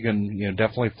 so you can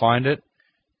definitely find it.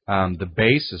 The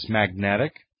base is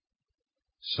magnetic,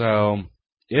 so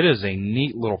it is a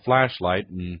neat little flashlight.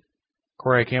 And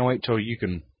Corey, I can't wait till you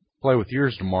can play with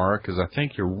yours tomorrow because I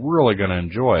think you're really going to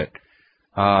enjoy it.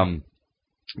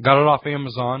 Got it off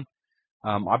Amazon.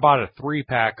 I bought a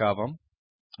 3-pack of them,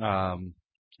 and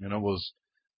it was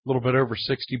a little bit over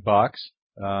 $60.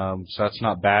 So that's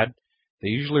not bad. They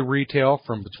usually retail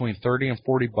from between $30 and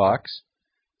 $40.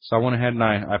 So I went ahead and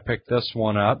I picked this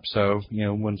one up. So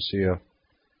once you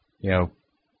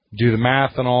do the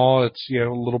math and all, it's a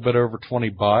little bit over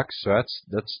 $20. So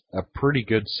that's a pretty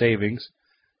good savings.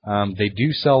 They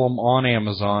do sell them on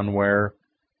Amazon where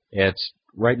it's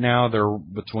right now they're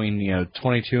between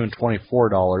 $22 and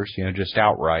 $24, just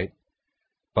outright.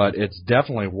 But it's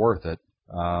definitely worth it.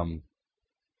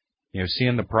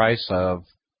 Seeing the price of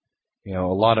a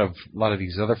lot of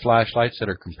these other flashlights that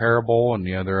are comparable, and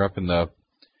they're up in the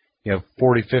 $40,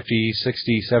 $50,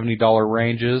 $60, $70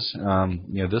 ranges.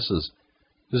 This is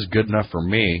good enough for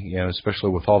me, especially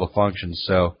with all the functions.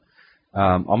 So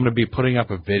I'm going to be putting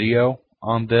up a video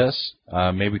on this.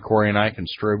 Maybe Corey and I can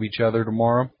strobe each other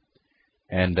tomorrow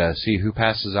and see who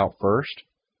passes out first.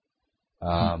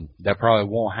 That probably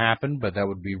won't happen, but that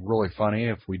would be really funny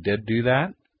if we did do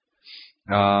that.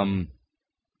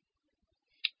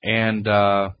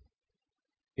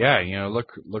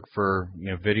 Look for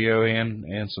video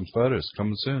and some photos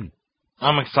coming soon.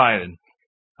 I'm excited.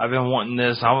 I've been wanting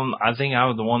this. I think I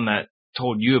was the one that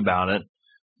told you about it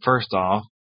first off,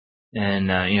 and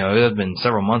it had been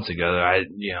several months ago that I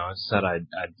said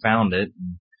I'd found it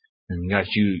and got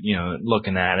you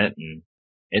looking at it, and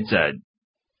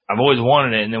I've always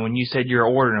wanted it, and then when you said you're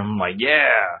ordering, I'm like,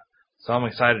 yeah. So I'm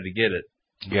excited to get it.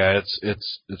 Yeah,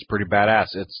 it's pretty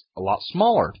badass. It's a lot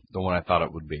smaller than what I thought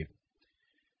it would be.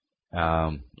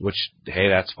 Which, hey,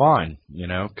 that's fine,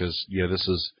 because this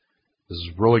is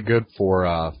really good for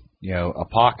a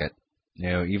pocket,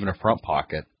 even a front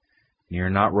pocket. You're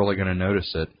not really going to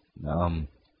notice it.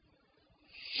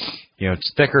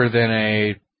 It's thicker than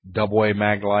a AA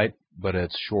Maglite, but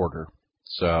it's shorter.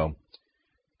 So,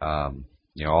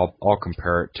 I'll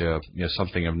compare it to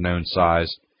something of known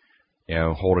size.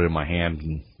 Hold it in my hand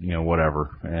and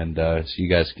whatever, and so you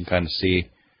guys can kind of see.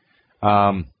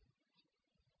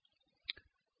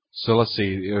 So let's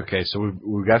see. Okay, so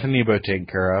we've got the Nebo taken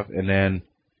care of, and then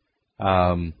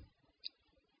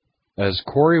as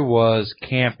Corey was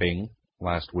camping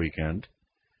last weekend,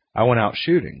 I went out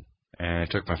shooting, and I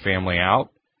took my family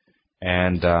out,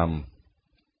 and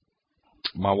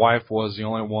my wife was the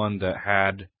only one that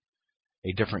had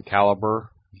a different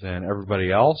caliber than everybody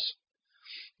else.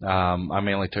 I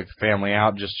mainly took the family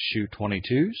out just to shoot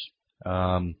 22s.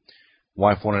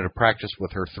 Wife wanted to practice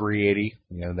with her 380.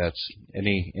 That's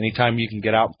anytime you can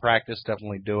get out and practice,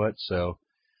 definitely do it. So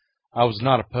I was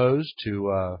not opposed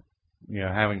to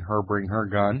having her bring her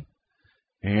gun,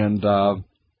 and so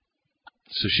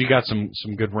she got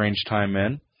some good range time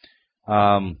in.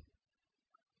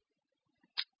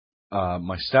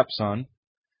 My stepson,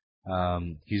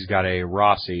 he's got a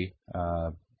Rossi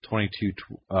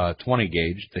 22-20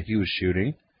 gauge that he was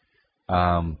shooting.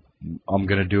 I'm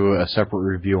going to do a separate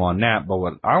review on that, but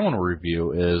what I want to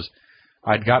review is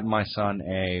I'd gotten my son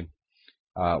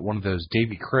one of those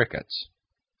Davy Crickets,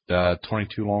 the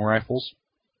 22 long rifles.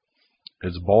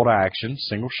 It's bolt action,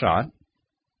 single shot.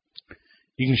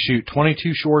 You can shoot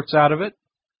 22 shorts out of it,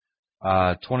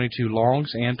 22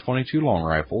 longs, and 22 long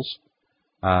rifles.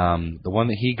 The one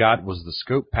that he got was the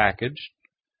scope package.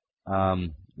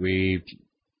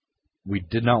 We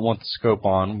did not want the scope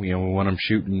on. We want him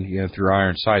shooting through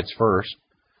iron sights first.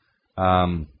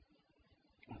 But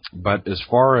as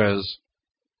far as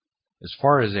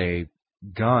a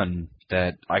gun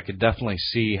that I could definitely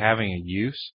see having a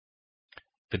use,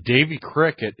 the Davy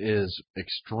Cricket is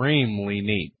extremely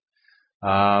neat.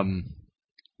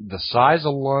 The size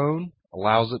alone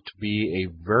allows it to be a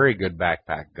very good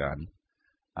backpack gun.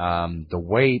 The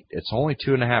weight, it's only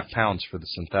 2.5 pounds for the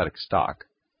synthetic stock,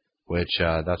 which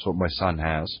that's what my son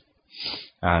has.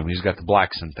 He's got the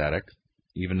black synthetic,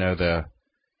 even though the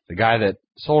guy that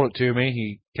sold it to me,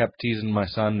 he kept teasing my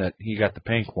son that he got the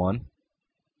pink one,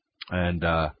 and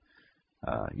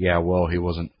he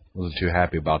wasn't too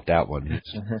happy about that one.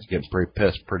 He's getting pretty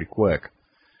pissed pretty quick.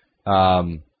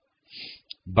 But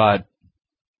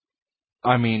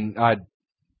I mean,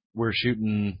 we're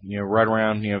shooting right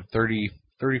around 30,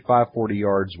 35, 40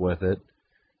 yards with it.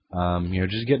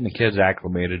 Just getting the kids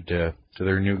acclimated to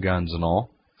their new guns and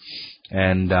all.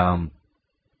 And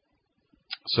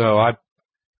so I, of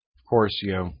course,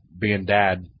 being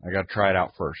dad, I got to try it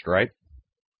out first, right?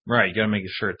 Right, you got to make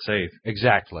sure it's safe.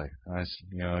 Exactly.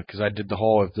 Because I did the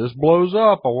whole, if this blows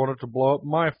up, I want it to blow up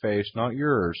my face, not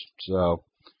yours. So,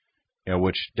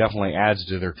 which definitely adds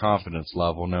to their confidence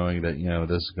level, knowing that,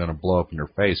 this is going to blow up in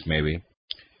their face maybe.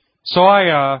 So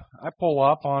I pull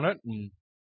up on it and,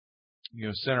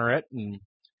 center it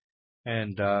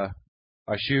and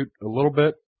I shoot a little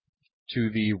bit to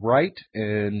the right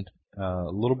and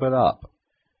a little bit up.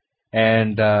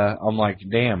 And I'm like,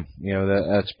 damn,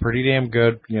 that's pretty damn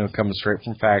good, coming straight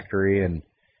from factory. And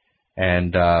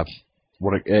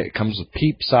it comes with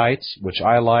PEEP sights, which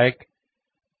I like.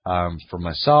 For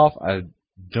myself, I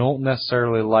don't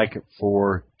necessarily like it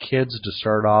for kids to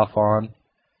start off on.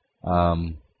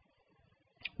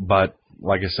 But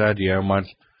like I said,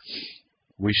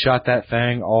 we shot that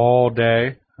thing all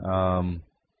day.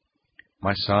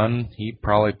 My son, he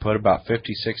probably put about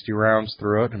 50, 60 rounds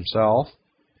through it himself.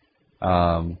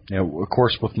 Of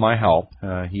course, with my help.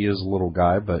 He is a little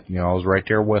guy, but, I was right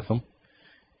there with him.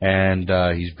 And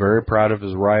he's very proud of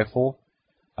his rifle.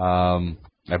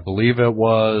 I believe it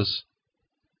was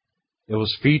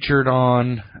featured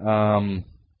on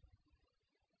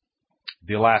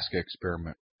the Alaska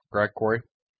experiment. Correct, Corey?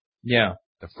 Yeah.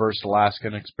 The first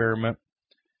Alaskan experiment.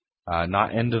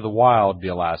 Not Into the Wild, the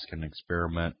Alaskan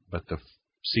experiment, but the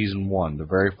season 1, the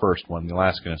very first one, the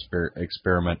Alaskan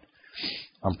experiment.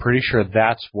 I'm pretty sure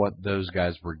that's what those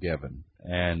guys were given.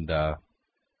 And,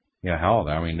 hell,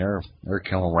 I mean, they're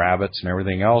killing rabbits and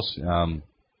everything else.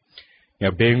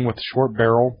 Being with the short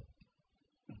barrel,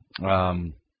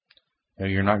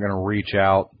 you're not going to reach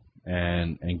out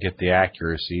and get the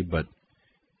accuracy, but,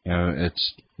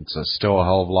 it's still a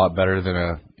hell of a lot better than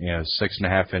a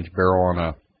 6.5 inch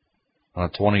barrel on a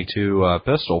 22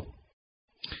 pistol.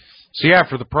 So yeah,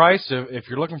 for the price, if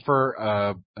you're looking for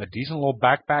a decent little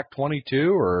backpack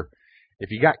 22, or if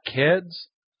you got kids,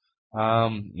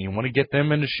 you want to get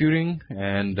them into shooting,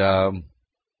 and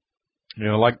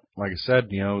like I said,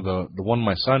 the one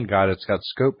my son got, it's got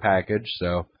scope package,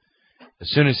 so as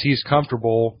soon as he's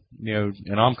comfortable,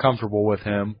 and I'm comfortable with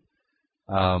him,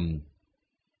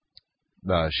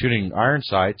 shooting iron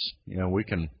sights, we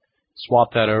can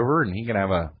swap that over, and he can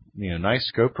have a nice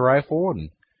scoped rifle, and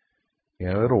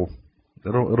it'll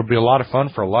be a lot of fun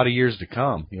for a lot of years to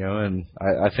come, and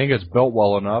I think it's built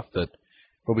well enough that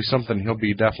it'll be something he'll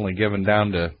be definitely giving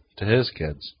down to his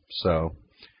kids. So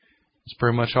that's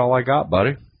pretty much all I got,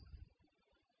 buddy.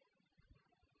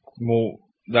 Well,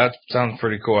 that sounds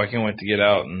pretty cool. I can't wait to get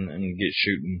out and get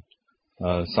shooting.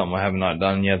 Something I have not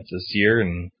done yet this year,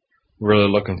 and really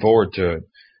looking forward to it.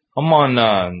 I'm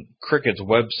on Cricket's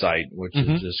website, which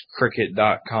is just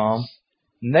cricket.com.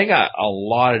 And they got a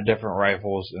lot of different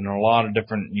rifles and a lot of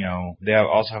different, they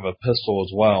also have a pistol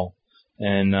as well.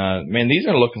 And, man, these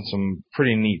are looking some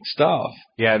pretty neat stuff.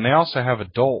 Yeah, and they also have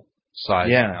adult size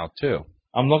now, too.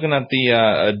 I'm looking at the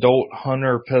adult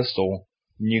Hunter pistol.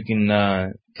 And you can,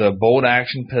 the bolt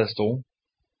action pistol.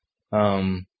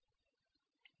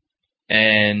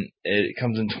 And it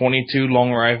comes in 22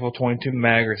 long rifle, 22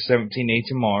 mag, or 17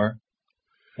 HMR.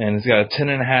 And it's got a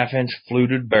 10.5 inch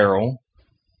fluted barrel.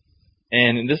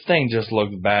 And this thing just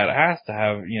looks bad. It has to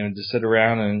have, to sit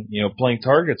around and, playing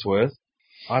targets with.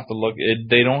 I'll have to look.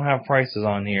 They don't have prices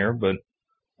on here, but,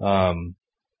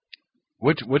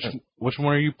 which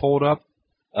one are you pulled up?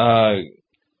 The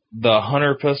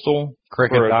Hunter pistol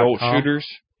for adult shooters.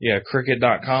 Yeah,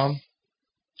 cricket.com.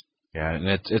 Yeah, and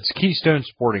it's Keystone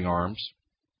Sporting Arms.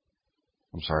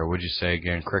 I'm sorry, what'd you say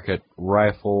again? Cricket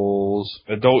rifles.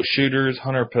 Adult shooters,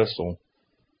 Hunter pistol.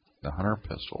 The Hunter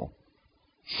pistol.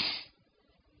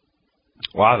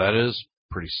 Wow, that is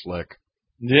pretty slick.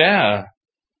 Yeah.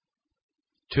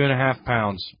 2.5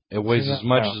 pounds. It weighs as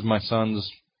much as my son's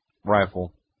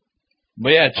rifle.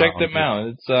 But yeah, check them out.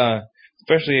 It's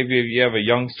especially if you have a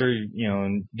youngster,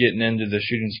 and getting into the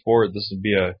shooting sport, this would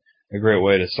be a great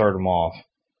way to start them off.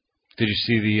 Did you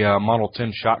see the Model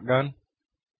 10 shotgun?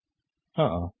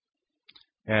 Uh-uh.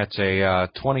 Yeah, it's a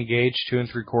 20 gauge, 2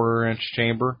 3/4 inch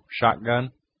chamber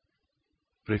shotgun.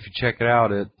 But if you check it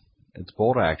out, it's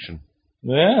bolt action.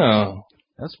 Yeah.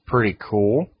 That's pretty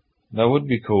cool. That would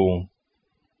be cool.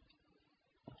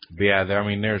 But yeah,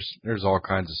 there's all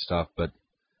kinds of stuff, but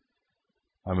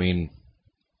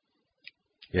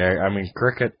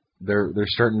Cricket, they're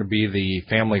starting to be the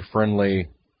family friendly.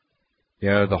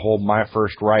 The whole My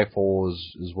First Rifle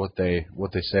is what they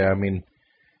say.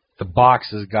 The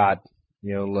box has got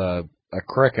a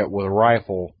Cricket with a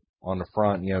rifle on the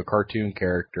front, cartoon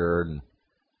character,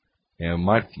 and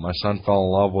my son fell in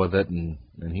love with it, and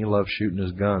he loves shooting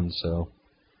his guns. So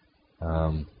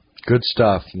good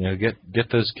stuff. Get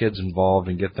those kids involved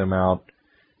and get them out.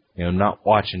 Not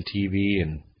watching TV,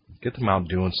 and get them out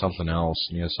doing something else.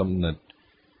 Something that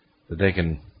they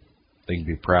can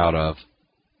be proud of.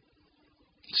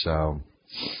 So,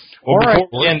 well, before right.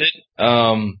 we end it,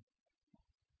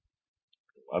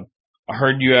 I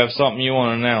heard you have something you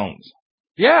want to announce.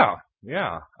 Yeah.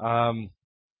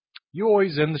 You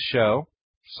always end the show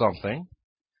something.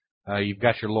 You've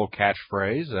got your little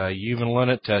catchphrase. You even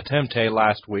lent it to Temte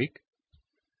last week,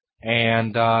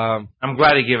 and I'm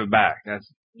glad he gave it back.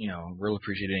 That's really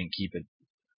appreciate he didn't keep it.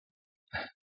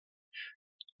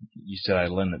 You said I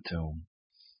lent it to him.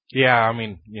 Yeah, I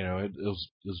mean, it was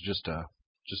just a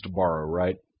borrow,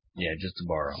 right? Yeah, just a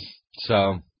borrow.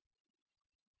 So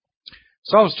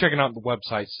I was checking out the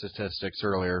website statistics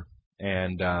earlier,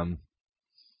 and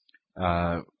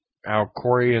how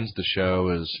Corey ends the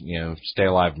show is, Stay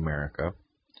Alive America.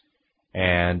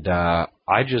 And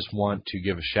I just want to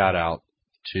give a shout out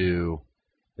to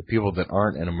the people that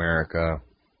aren't in America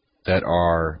that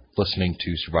are listening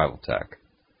to Survival Tech.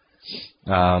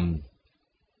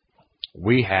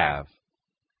 We have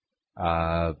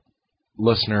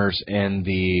listeners in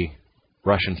the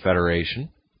Russian Federation.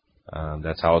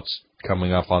 That's how it's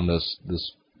coming up on this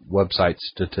website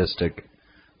statistic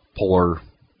puller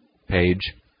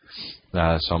page. So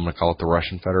I'm going to call it the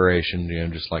Russian Federation,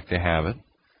 just like they have it.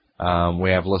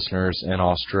 We have listeners in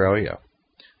Australia.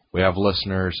 We have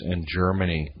listeners in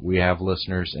Germany. We have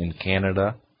listeners in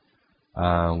Canada.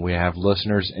 We have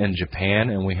listeners in Japan,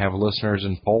 and we have listeners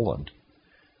in Poland.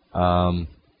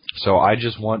 So I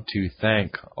just want to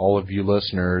thank all of you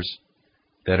listeners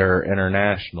that are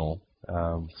international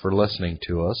for listening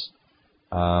to us.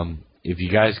 If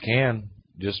you guys can,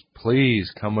 just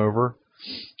please come over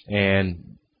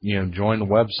and join the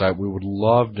website. We would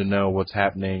love to know what's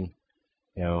happening,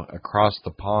 across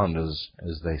the pond, as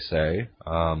they say,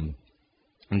 and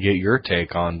get your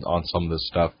take on some of this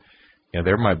stuff.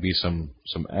 There might be some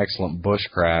excellent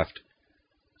bushcraft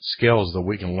skills that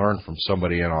we can learn from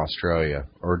somebody in Australia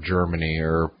or Germany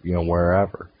or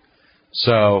wherever.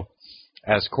 So,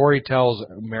 as Corey tells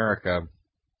America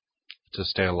to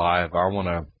stay alive, I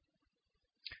want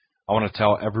to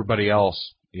tell everybody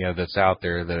else that's out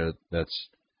there that's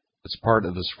part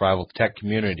of the Survival Tech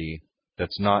community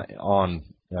that's not on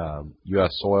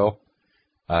U.S. soil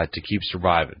to keep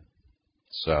surviving.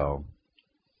 So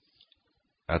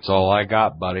that's all I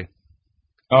got, buddy.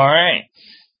 All right.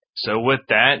 So with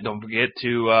that, don't forget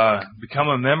to become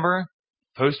a member.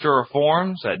 Post our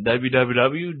forums at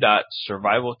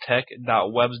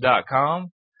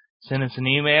www.survivaltech.webs.com. Send us an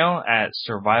email at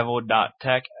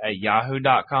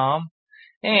survival.tech@yahoo.com.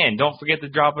 And don't forget to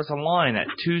drop us a line at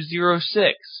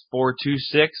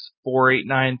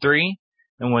 206-426-4893.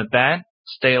 And with that,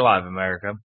 stay alive,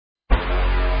 America.